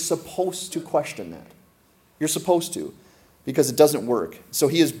darkness, you're supposed to question that. You're supposed to, because it doesn't work. So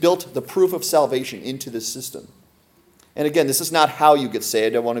he has built the proof of salvation into this system. And again, this is not how you get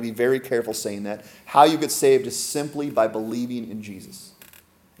saved. I want to be very careful saying that. How you get saved is simply by believing in Jesus.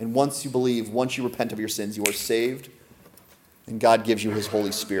 And once you believe, once you repent of your sins, you are saved. And God gives you his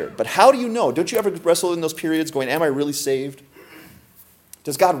Holy Spirit. But how do you know? Don't you ever wrestle in those periods going, am I really saved?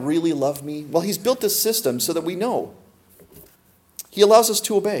 Does God really love me? Well, he's built this system so that we know. He allows us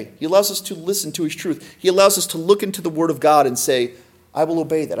to obey. He allows us to listen to his truth. He allows us to look into the Word of God and say, I will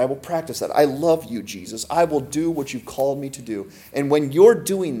obey that. I will practice that. I love you, Jesus. I will do what you've called me to do. And when you're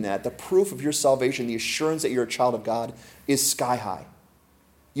doing that, the proof of your salvation, the assurance that you're a child of God, is sky high.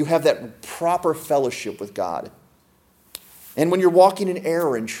 You have that proper fellowship with God. And when you're walking in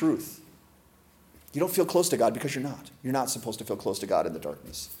error and truth, you don't feel close to God because you're not. You're not supposed to feel close to God in the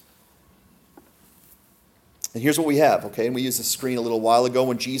darkness. And here's what we have, okay? And we used the screen a little while ago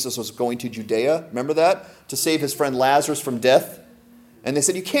when Jesus was going to Judea. Remember that? To save his friend Lazarus from death. And they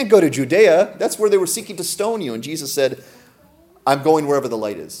said, you can't go to Judea. That's where they were seeking to stone you. And Jesus said, I'm going wherever the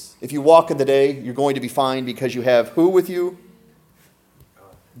light is. If you walk in the day, you're going to be fine because you have who with you?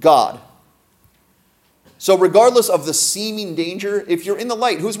 God. So regardless of the seeming danger, if you're in the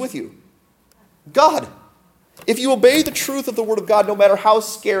light, who's with you? God. If you obey the truth of the Word of God, no matter how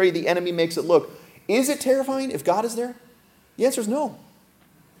scary the enemy makes it look, is it terrifying if God is there? The answer is no.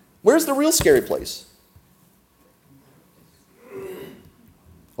 Where's the real scary place?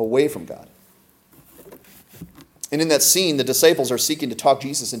 Away from God. And in that scene, the disciples are seeking to talk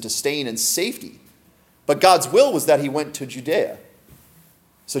Jesus into staying in safety. But God's will was that he went to Judea.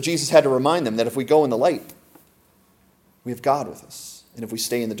 So Jesus had to remind them that if we go in the light, we have God with us. And if we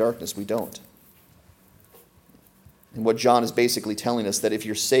stay in the darkness, we don't. And what John is basically telling us, that if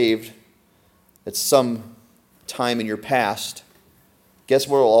you're saved at some time in your past, guess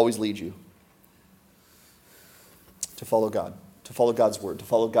where it will always lead you? To follow God, to follow God's word, to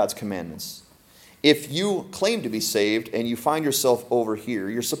follow God's commandments. If you claim to be saved and you find yourself over here,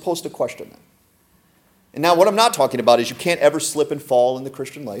 you're supposed to question that. And now what I'm not talking about is you can't ever slip and fall in the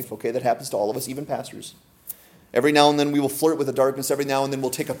Christian life. Okay, that happens to all of us, even pastors. Every now and then we will flirt with the darkness. Every now and then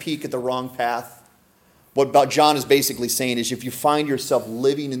we'll take a peek at the wrong path. What John is basically saying is if you find yourself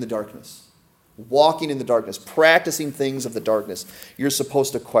living in the darkness, walking in the darkness, practicing things of the darkness, you're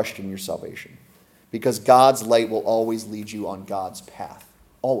supposed to question your salvation. Because God's light will always lead you on God's path.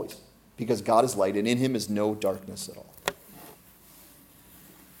 Always. Because God is light and in him is no darkness at all.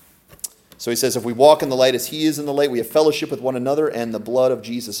 So he says, if we walk in the light as he is in the light, we have fellowship with one another, and the blood of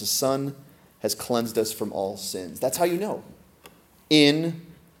Jesus, his son, has cleansed us from all sins. That's how you know. In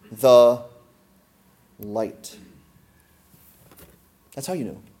the light. That's how you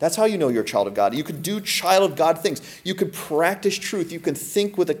know. That's how you know you're a child of God. You can do child of God things. You can practice truth. You can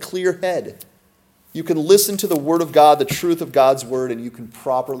think with a clear head. You can listen to the word of God, the truth of God's word, and you can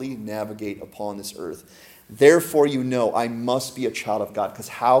properly navigate upon this earth. Therefore, you know I must be a child of God, because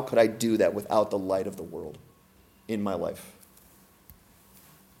how could I do that without the light of the world in my life?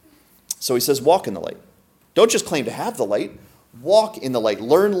 So he says, walk in the light. Don't just claim to have the light. Walk in the light.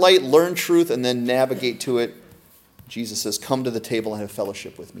 Learn truth, and then navigate to it. Jesus says, come to the table and have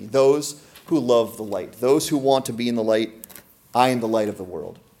fellowship with me. Those who love the light, those who want to be in the light, I am the light of the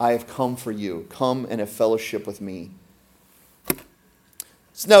world. I have come for you. Come and have fellowship with me.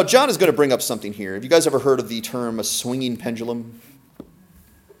 So now, John is going to bring up something here. Have you guys ever heard of the term a swinging pendulum? You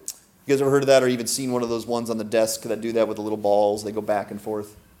guys ever heard of that, or even seen one of those ones on the desk that do that with the little balls? They go back and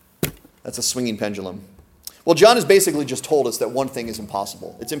forth. That's a swinging pendulum. Well, John has basically just told us that one thing is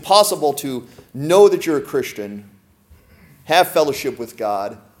impossible. It's impossible to know that you're a Christian, have fellowship with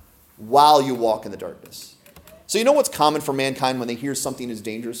God, while you walk in the darkness. So you know what's common for mankind when they hear something is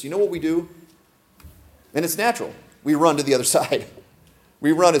dangerous? You know what we do? And it's natural. We run to the other side.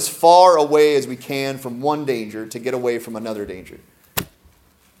 We run as far away as we can from one danger to get away from another danger.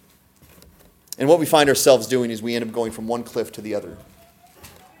 And what we find ourselves doing is we end up going from one cliff to the other.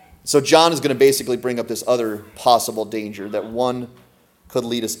 So John is going to basically bring up this other possible danger, that one could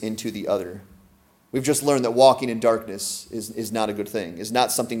lead us into the other. We've just learned that walking in darkness is not a good thing, is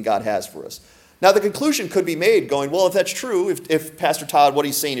not something God has for us. Now, the conclusion could be made going, well, if that's true, if Pastor Todd, what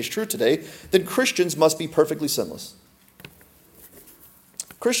he's saying is true today, then Christians must be perfectly sinless.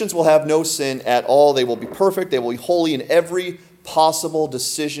 Christians will have no sin at all. They will be perfect. They will be holy in every possible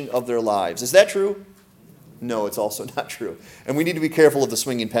decision of their lives. Is that true? No, it's also not true. And we need to be careful of the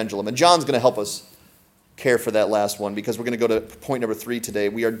swinging pendulum. And John's going to help us care for that last one, because we're going to go to point number 3 today.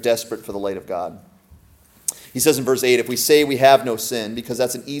 We are desperate for the light of God. He says in verse 8, if we say we have no sin, because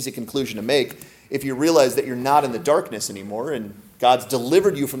that's an easy conclusion to make, if you realize that you're not in the darkness anymore and God's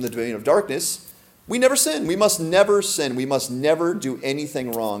delivered you from the domain of darkness, we never sin. We must never sin. We must never do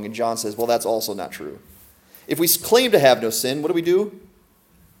anything wrong. And John says, well, that's also not true. If we claim to have no sin, what do?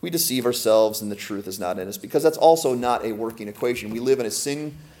 We deceive ourselves and the truth is not in us, because that's also not a working equation. We live in a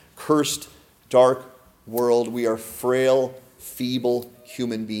sin-cursed, dark world. We are frail, feeble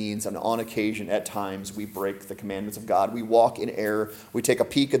human beings, and on occasion, at times, we break the commandments of God. We walk in error. We take a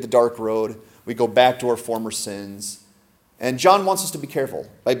peek at the dark road. We go back to our former sins. And John wants us to be careful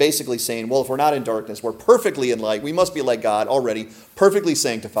by basically saying, well, if we're not in darkness, we're perfectly in light. We must be like God already, perfectly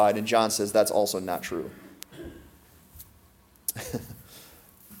sanctified. And John says that's also not true.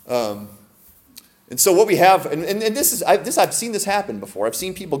 And so what we have, and I've seen this happen before. I've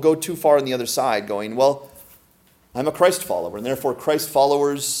seen people go too far on the other side going, well, I'm a Christ follower, and therefore Christ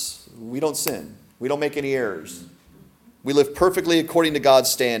followers, we don't sin. We don't make any errors. We live perfectly according to God's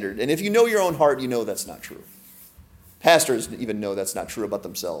standard. And if you know your own heart, you know that's not true. Pastors even know that's not true about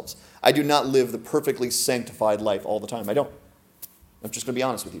themselves. I do not live the perfectly sanctified life all the time. I don't. I'm just going to be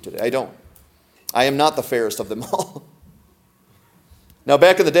honest with you today. I don't. I am not the fairest of them all. Now,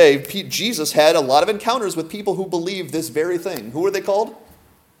 back in the day, Jesus had a lot of encounters with people who believed this very thing. Who were they called?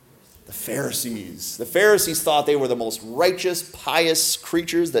 The Pharisees. The Pharisees thought they were the most righteous, pious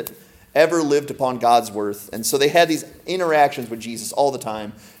creatures that ever lived upon God's earth. And so they had these interactions with Jesus all the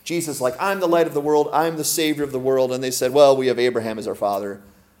time. Jesus like, I'm the light of the world. I'm the Savior of the world. And they said, well, we have Abraham as our father.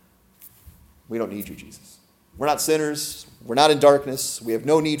 We don't need you, Jesus. We're not sinners. We're not in darkness. We have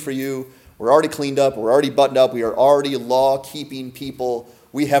no need for you. We're already cleaned up. We're already buttoned up. We are already law-keeping people.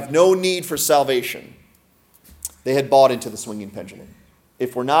 We have no need for salvation. They had bought into the swinging pendulum.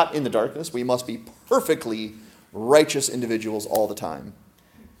 If we're not in the darkness, we must be perfectly righteous individuals all the time.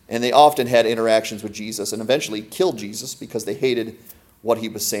 And they often had interactions with Jesus and eventually killed Jesus because they hated what he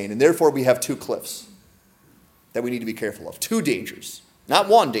was saying. And therefore, we have two cliffs that we need to be careful of. Two dangers, not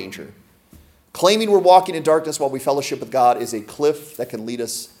one danger. Claiming we're walking in darkness while we fellowship with God is a cliff that can lead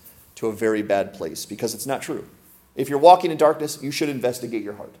us to a very bad place because it's not true. If you're walking in darkness, you should investigate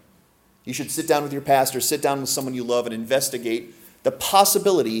your heart. You should sit down with your pastor, sit down with someone you love, and investigate the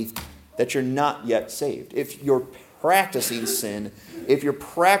possibility that you're not yet saved. If you're practicing sin, if you're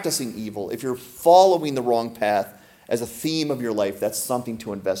practicing evil, if you're following the wrong path as a theme of your life, that's something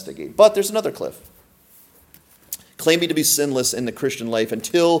to investigate. But there's another cliff. Claiming to be sinless in the Christian life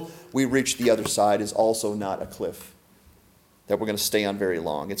until we reach the other side is also not a cliff that we're going to stay on very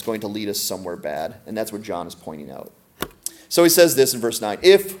long. It's going to lead us somewhere bad, and that's what John is pointing out. So he says this in verse 9,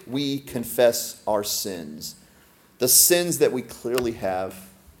 if we confess our sins, the sins that we clearly have,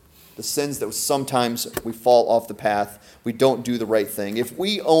 the sins that sometimes we fall off the path, we don't do the right thing, if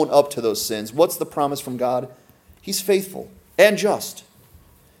we own up to those sins, what's the promise from God? He's faithful and just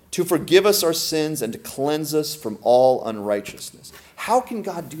to forgive us our sins and to cleanse us from all unrighteousness. How can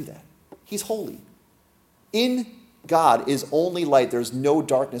God do that? He's holy. In God is only light. There's no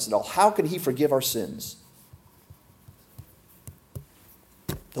darkness at all. How can he forgive our sins?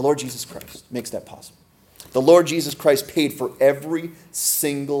 The Lord Jesus Christ makes that possible. The Lord Jesus Christ paid for every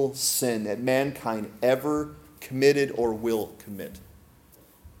single sin that mankind ever committed or will commit.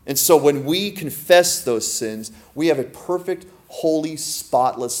 And so when we confess those sins, we have a perfect, holy,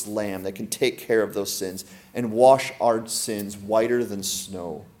 spotless Lamb that can take care of those sins and wash our sins whiter than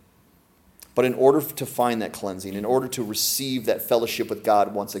snow. But in order to find that cleansing, in order to receive that fellowship with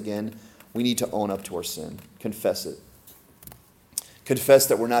God once again, we need to own up to our sin. Confess it. Confess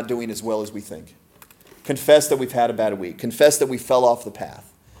that we're not doing as well as we think. Confess that we've had a bad week. Confess that we fell off the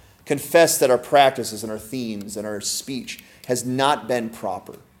path. Confess that our practices and our themes and our speech has not been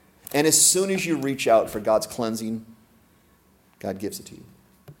proper. And as soon as you reach out for God's cleansing, God gives it to you.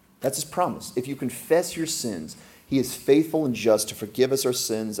 That's his promise. If you confess your sins, he is faithful and just to forgive us our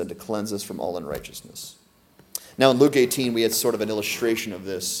sins and to cleanse us from all unrighteousness. Now in Luke 18, we had sort of an illustration of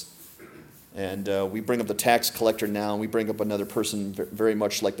this. And we bring up the tax collector now, and we bring up another person very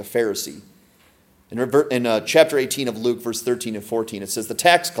much like the Pharisee. In chapter 18 of Luke, verse 13 and 14, it says, the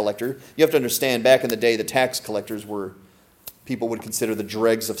tax collector, you have to understand, back in the day, the tax collectors were, people would consider the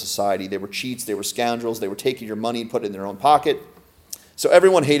dregs of society. They were cheats, they were scoundrels, they were taking your money and putting it in their own pocket. So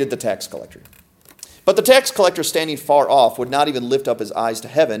everyone hated the tax collector. But the tax collector, standing far off, would not even lift up his eyes to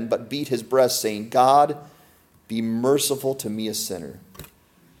heaven, but beat his breast, saying, God, be merciful to me, a sinner. Do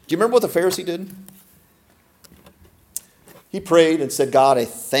you remember what the Pharisee did? He prayed and said, God, I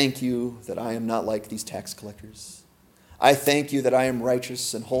thank you that I am not like these tax collectors. I thank you that I am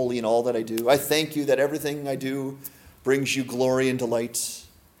righteous and holy in all that I do. I thank you that everything I do brings you glory and delight.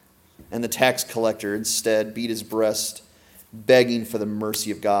 And the tax collector instead beat his breast, begging for the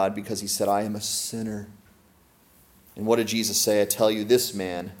mercy of God because he said, I am a sinner. And what did Jesus say? I tell you, this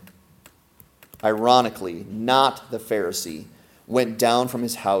man, ironically, not the Pharisee, went down from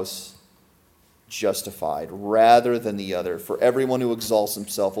his house justified rather than the other. For everyone who exalts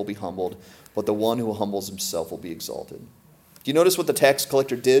himself will be humbled, but the one who humbles himself will be exalted. Do you notice what the tax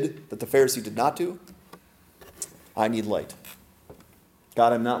collector did that the Pharisee did not do? I need light.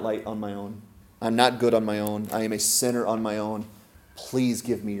 God, I'm not light on my own. I'm not good on my own. I am a sinner on my own. Please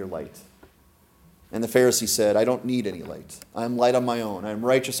give me your light. And the Pharisee said, I don't need any light. I'm light on my own. I'm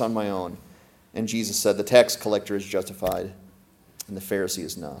righteous on my own. And Jesus said, the tax collector is justified, and the Pharisee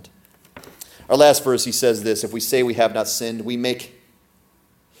is not. Our last verse, he says this, if we say we have not sinned, we make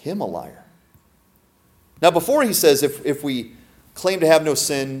him a liar. Now before he says if we claim to have no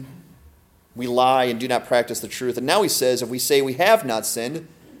sin, we lie and do not practice the truth. And now he says if we say we have not sinned,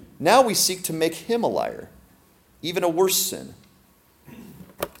 now we seek to make him a liar, even a worse sin.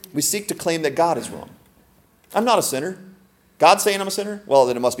 We seek to claim that God is wrong. I'm not a sinner. God's saying I'm a sinner? Well,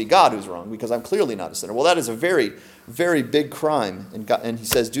 then it must be God who's wrong because I'm clearly not a sinner. Well, that is a very, very big crime. And he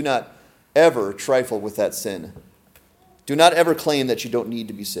says, do not ever trifle with that sin. Do not ever claim that you don't need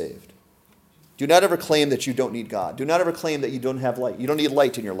to be saved. Do not ever claim that you don't need God. Do not ever claim that you don't have light. You don't need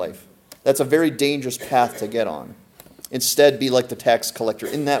light in your life. That's a very dangerous path to get on. Instead, be like the tax collector.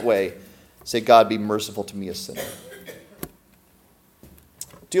 In that way, say, God, be merciful to me, a sinner.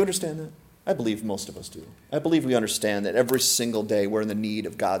 Do you understand that? I believe most of us do. I believe we understand that every single day we're in the need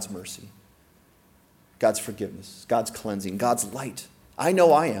of God's mercy, God's forgiveness, God's cleansing, God's light. I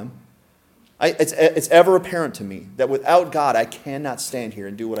know I am. It's ever apparent to me that without God, I cannot stand here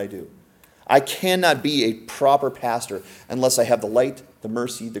and do what I do. I cannot be a proper pastor unless I have the light, the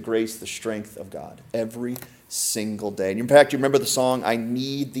mercy, the grace, the strength of God every single day. And in fact, you remember the song, I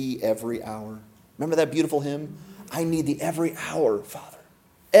need thee every hour. Remember that beautiful hymn? I need thee every hour, Father.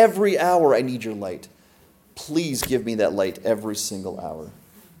 Every hour I need your light. Please give me that light every single hour.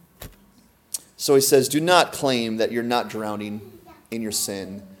 So he says, do not claim that you're not drowning in your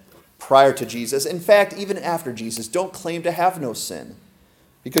sin prior to Jesus. In fact, even after Jesus, don't claim to have no sin.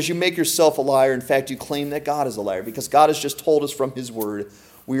 Because you make yourself a liar. In fact, you claim that God is a liar. Because God has just told us from his word,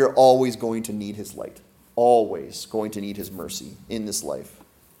 we are always going to need his light. Always going to need his mercy in this life.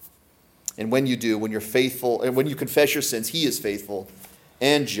 And when you do, when you're faithful, and when you confess your sins, he is faithful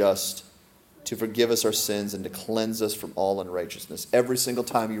and just to forgive us our sins and to cleanse us from all unrighteousness. Every single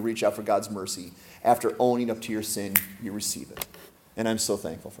time you reach out for God's mercy, after owning up to your sin, you receive it. And I'm so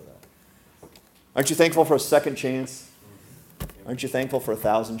thankful for that. Aren't you thankful for a second chance? Aren't you thankful for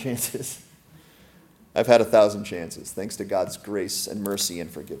 1,000 chances? I've had 1,000 chances, thanks to God's grace and mercy and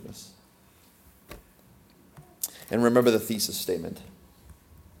forgiveness. And remember the thesis statement.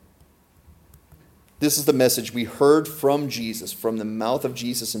 This is the message we heard from Jesus, from the mouth of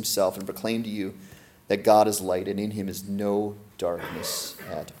Jesus himself, and proclaim to you that God is light, and in him is no darkness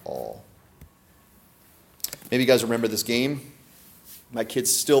at all. Maybe you guys remember this game. My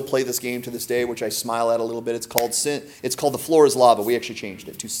kids still play this game to this day, which I smile at a little bit. It's called Sin. It's called The Floor is Lava. We actually changed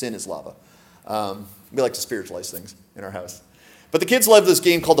it to Sin is Lava. We like to spiritualize things in our house. But the kids love this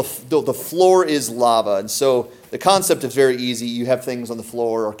game called The Floor is Lava. And so the concept is very easy. You have things on the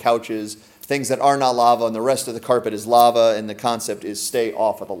floor or couches, things that are not lava, and the rest of the carpet is lava. And the concept is stay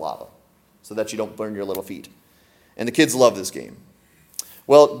off of the lava so that you don't burn your little feet. And the kids love this game.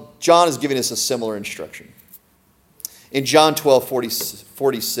 Well, John is giving us a similar instruction. In John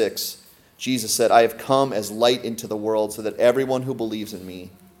 12:46, Jesus said, I have come as light into the world so that everyone who believes in me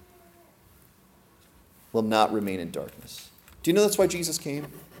will not remain in darkness. Do you know that's why Jesus came?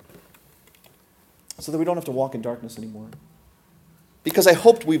 So that we don't have to walk in darkness anymore. Because I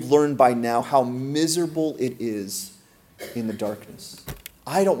hoped we've learned by now how miserable it is in the darkness.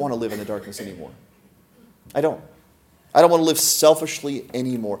 I don't want to live in the darkness anymore. I don't. I don't want to live selfishly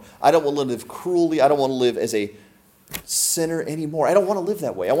anymore. I don't want to live cruelly. I don't want to live as a sinner anymore. I don't want to live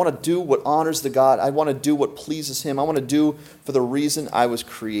that way. I want to do what honors the God. I want to do what pleases him. I want to do for the reason I was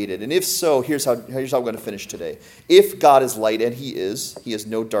created. And if so, here's how we're going to finish today. If God is light, and he is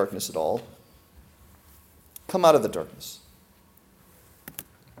no darkness at all, come out of the darkness.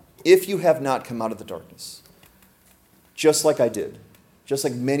 If you have not come out of the darkness, just like I did, just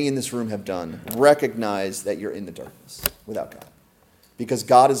like many in this room have done, recognize that you're in the darkness without God. Because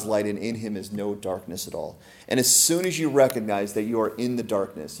God is light and in him is no darkness at all. And as soon as you recognize that you are in the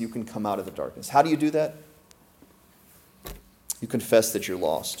darkness, you can come out of the darkness. How do you do that? You confess that you're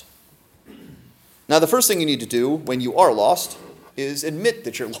lost. Now, the first thing you need to do when you are lost is admit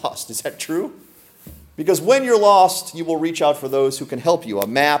that you're lost. Is that true? Because when you're lost, you will reach out for those who can help you. A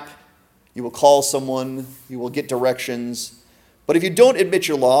map, you will call someone, you will get directions. But if you don't admit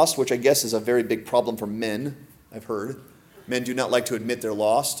you're lost, which I guess is a very big problem for men, I've heard. Men do not like to admit they're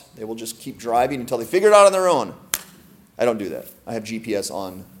lost. They will just keep driving until they figure it out on their own. I don't do that. I have GPS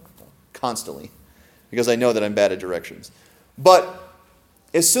on constantly because I know that I'm bad at directions. But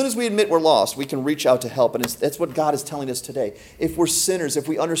as soon as we admit we're lost, we can reach out to help. And that's what God is telling us today. If we're sinners, if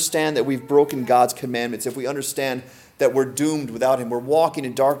we understand that we've broken God's commandments, if we understand that we're doomed without him, we're walking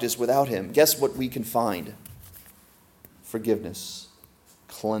in darkness without him, guess what we can find? Forgiveness.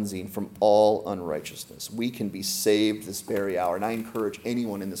 Cleansing from all unrighteousness. We can be saved this very hour. And I encourage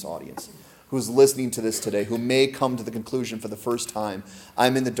anyone in this audience who's listening to this today, who may come to the conclusion for the first time,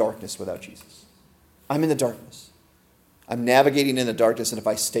 I'm in the darkness without Jesus. I'm in the darkness. I'm navigating in the darkness, and if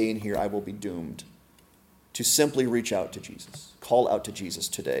I stay in here, I will be doomed. To simply reach out to Jesus. Call out to Jesus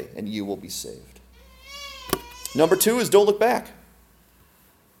today, and you will be saved. Number 2 is don't look back.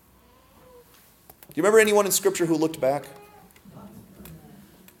 Do you remember anyone in Scripture who looked back?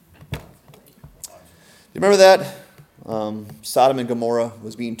 You remember that? Sodom and Gomorrah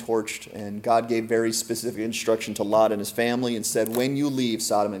was being torched, and God gave very specific instruction to Lot and his family and said, when you leave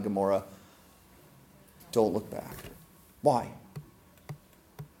Sodom and Gomorrah, don't look back. Why?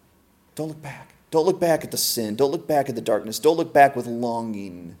 Don't look back. Don't look back at the sin. Don't look back at the darkness. Don't look back with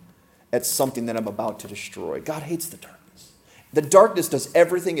longing at something that I'm about to destroy. God hates the darkness. The darkness does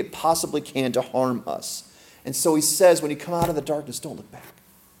everything it possibly can to harm us. And so he says, when you come out of the darkness, don't look back.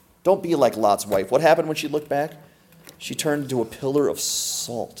 Don't be like Lot's wife. What happened when she looked back? She turned into a pillar of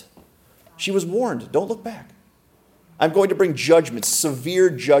salt. She was warned, don't look back. I'm going to bring judgment, severe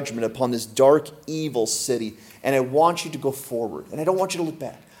judgment upon this dark, evil city. And I want you to go forward. And I don't want you to look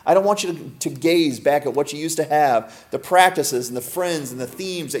back. I don't want you to gaze back at what you used to have, the practices and the friends and the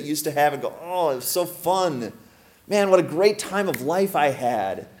themes that you used to have and go, oh, it was so fun. Man, what a great time of life I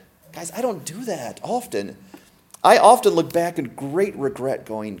had. Guys, I don't do that often. I often look back in great regret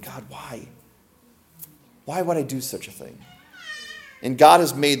going, God, why? Why would I do such a thing? And God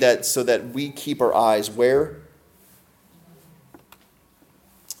has made that so that we keep our eyes where?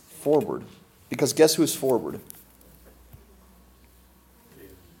 Forward. Because guess who's forward?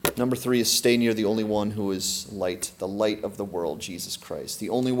 Number 3 is stay near the only one who is light, the light of the world, Jesus Christ. The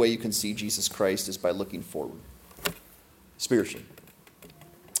only way you can see Jesus Christ is by looking forward, spiritually.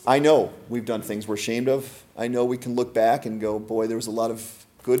 I know we've done things we're ashamed of. I know we can look back and go, boy, there was a lot of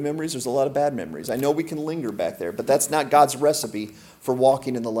good memories, there's a lot of bad memories. I know we can linger back there, but that's not God's recipe for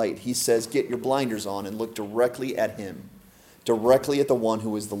walking in the light. He says, get your blinders on and look directly at him, directly at the one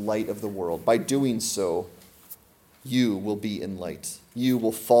who is the light of the world. By doing so, you will be in light. You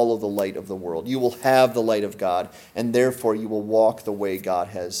will follow the light of the world. You will have the light of God, and therefore you will walk the way God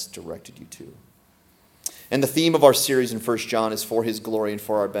has directed you to. And the theme of our series in 1 John is for his glory and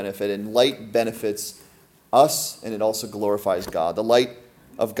for our benefit. And light benefits us, and it also glorifies God. The light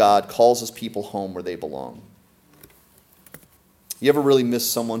of God calls his people home where they belong. You ever really miss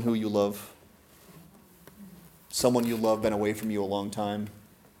someone who you love? Someone you love been away from you a long time?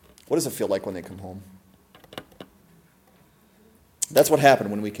 What does it feel like when they come home? That's what happened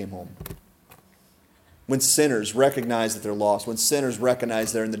when we came home. When sinners recognize that they're lost, when sinners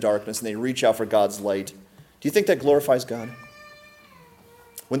recognize they're in the darkness and they reach out for God's light, do you think that glorifies God?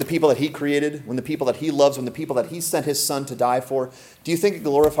 When the people that he created, when the people that he loves, when the people that he sent his son to die for, do you think it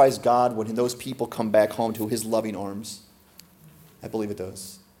glorifies God when those people come back home to his loving arms? I believe it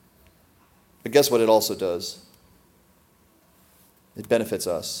does. But guess what it also does? It benefits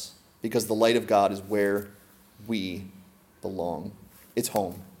us because the light of God is where we belong. It's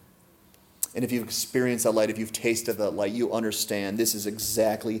home. And if you've experienced that light, if you've tasted that light, you understand this is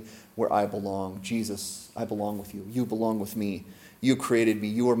exactly where I belong. Jesus, I belong with you. You belong with me. You created me.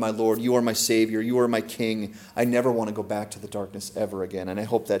 You are my Lord. You are my Savior. You are my King. I never want to go back to the darkness ever again. And I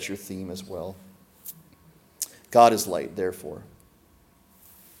hope that's your theme as well. God is light, therefore.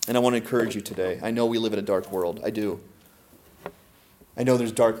 And I want to encourage you today. I know we live in a dark world. I do. I know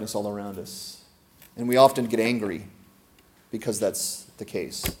there's darkness all around us. And we often get angry because that's the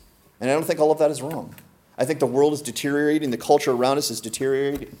case. And I don't think all of that is wrong. I think the world is deteriorating. The culture around us is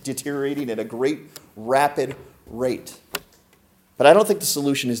deteriorating at a great, rapid rate. But I don't think the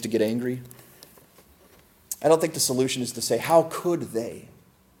solution is to get angry. I don't think the solution is to say, how could they?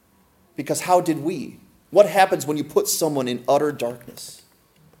 Because how did we? What happens when you put someone in utter darkness?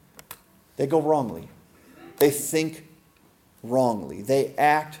 They go wrongly. They think wrongly. They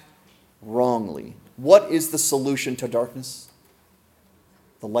act wrongly. What is the solution to darkness?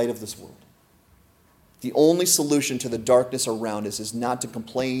 The light of this world. The only solution to the darkness around us is not to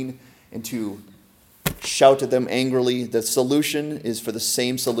complain and to shout at them angrily. The solution is for the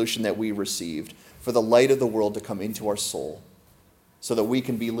same solution that we received, for the light of the world to come into our soul, so that we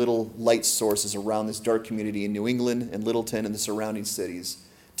can be little light sources around this dark community in New England and Littleton and the surrounding cities.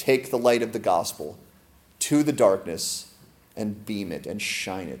 Take the light of the gospel to the darkness and beam it and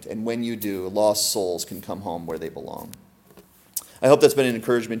shine it. And when you do, lost souls can come home where they belong. I hope that's been an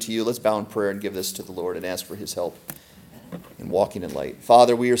encouragement to you. Let's bow in prayer and give this to the Lord and ask for his help in walking in light.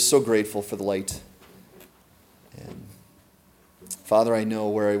 Father, we are so grateful for the light. And Father, I know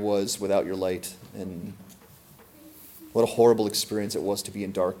where I was without your light, and what a horrible experience it was to be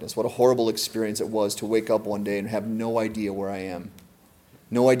in darkness. What a horrible experience it was to wake up one day and have no idea where I am.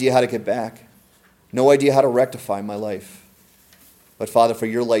 No idea how to get back. No idea how to rectify my life. But Father, for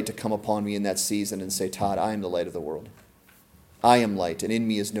your light to come upon me in that season and say, Todd, I am the light of the world. I am light, and in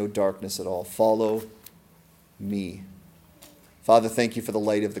me is no darkness at all. Follow me. Father, thank you for the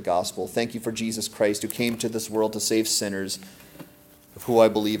light of the gospel. Thank you for Jesus Christ, who came to this world to save sinners, of who I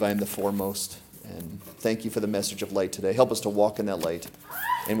believe I am the foremost. And thank you for the message of light today. Help us to walk in that light.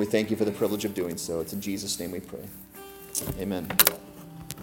 And we thank you for the privilege of doing so. It's in Jesus' name we pray. Amen.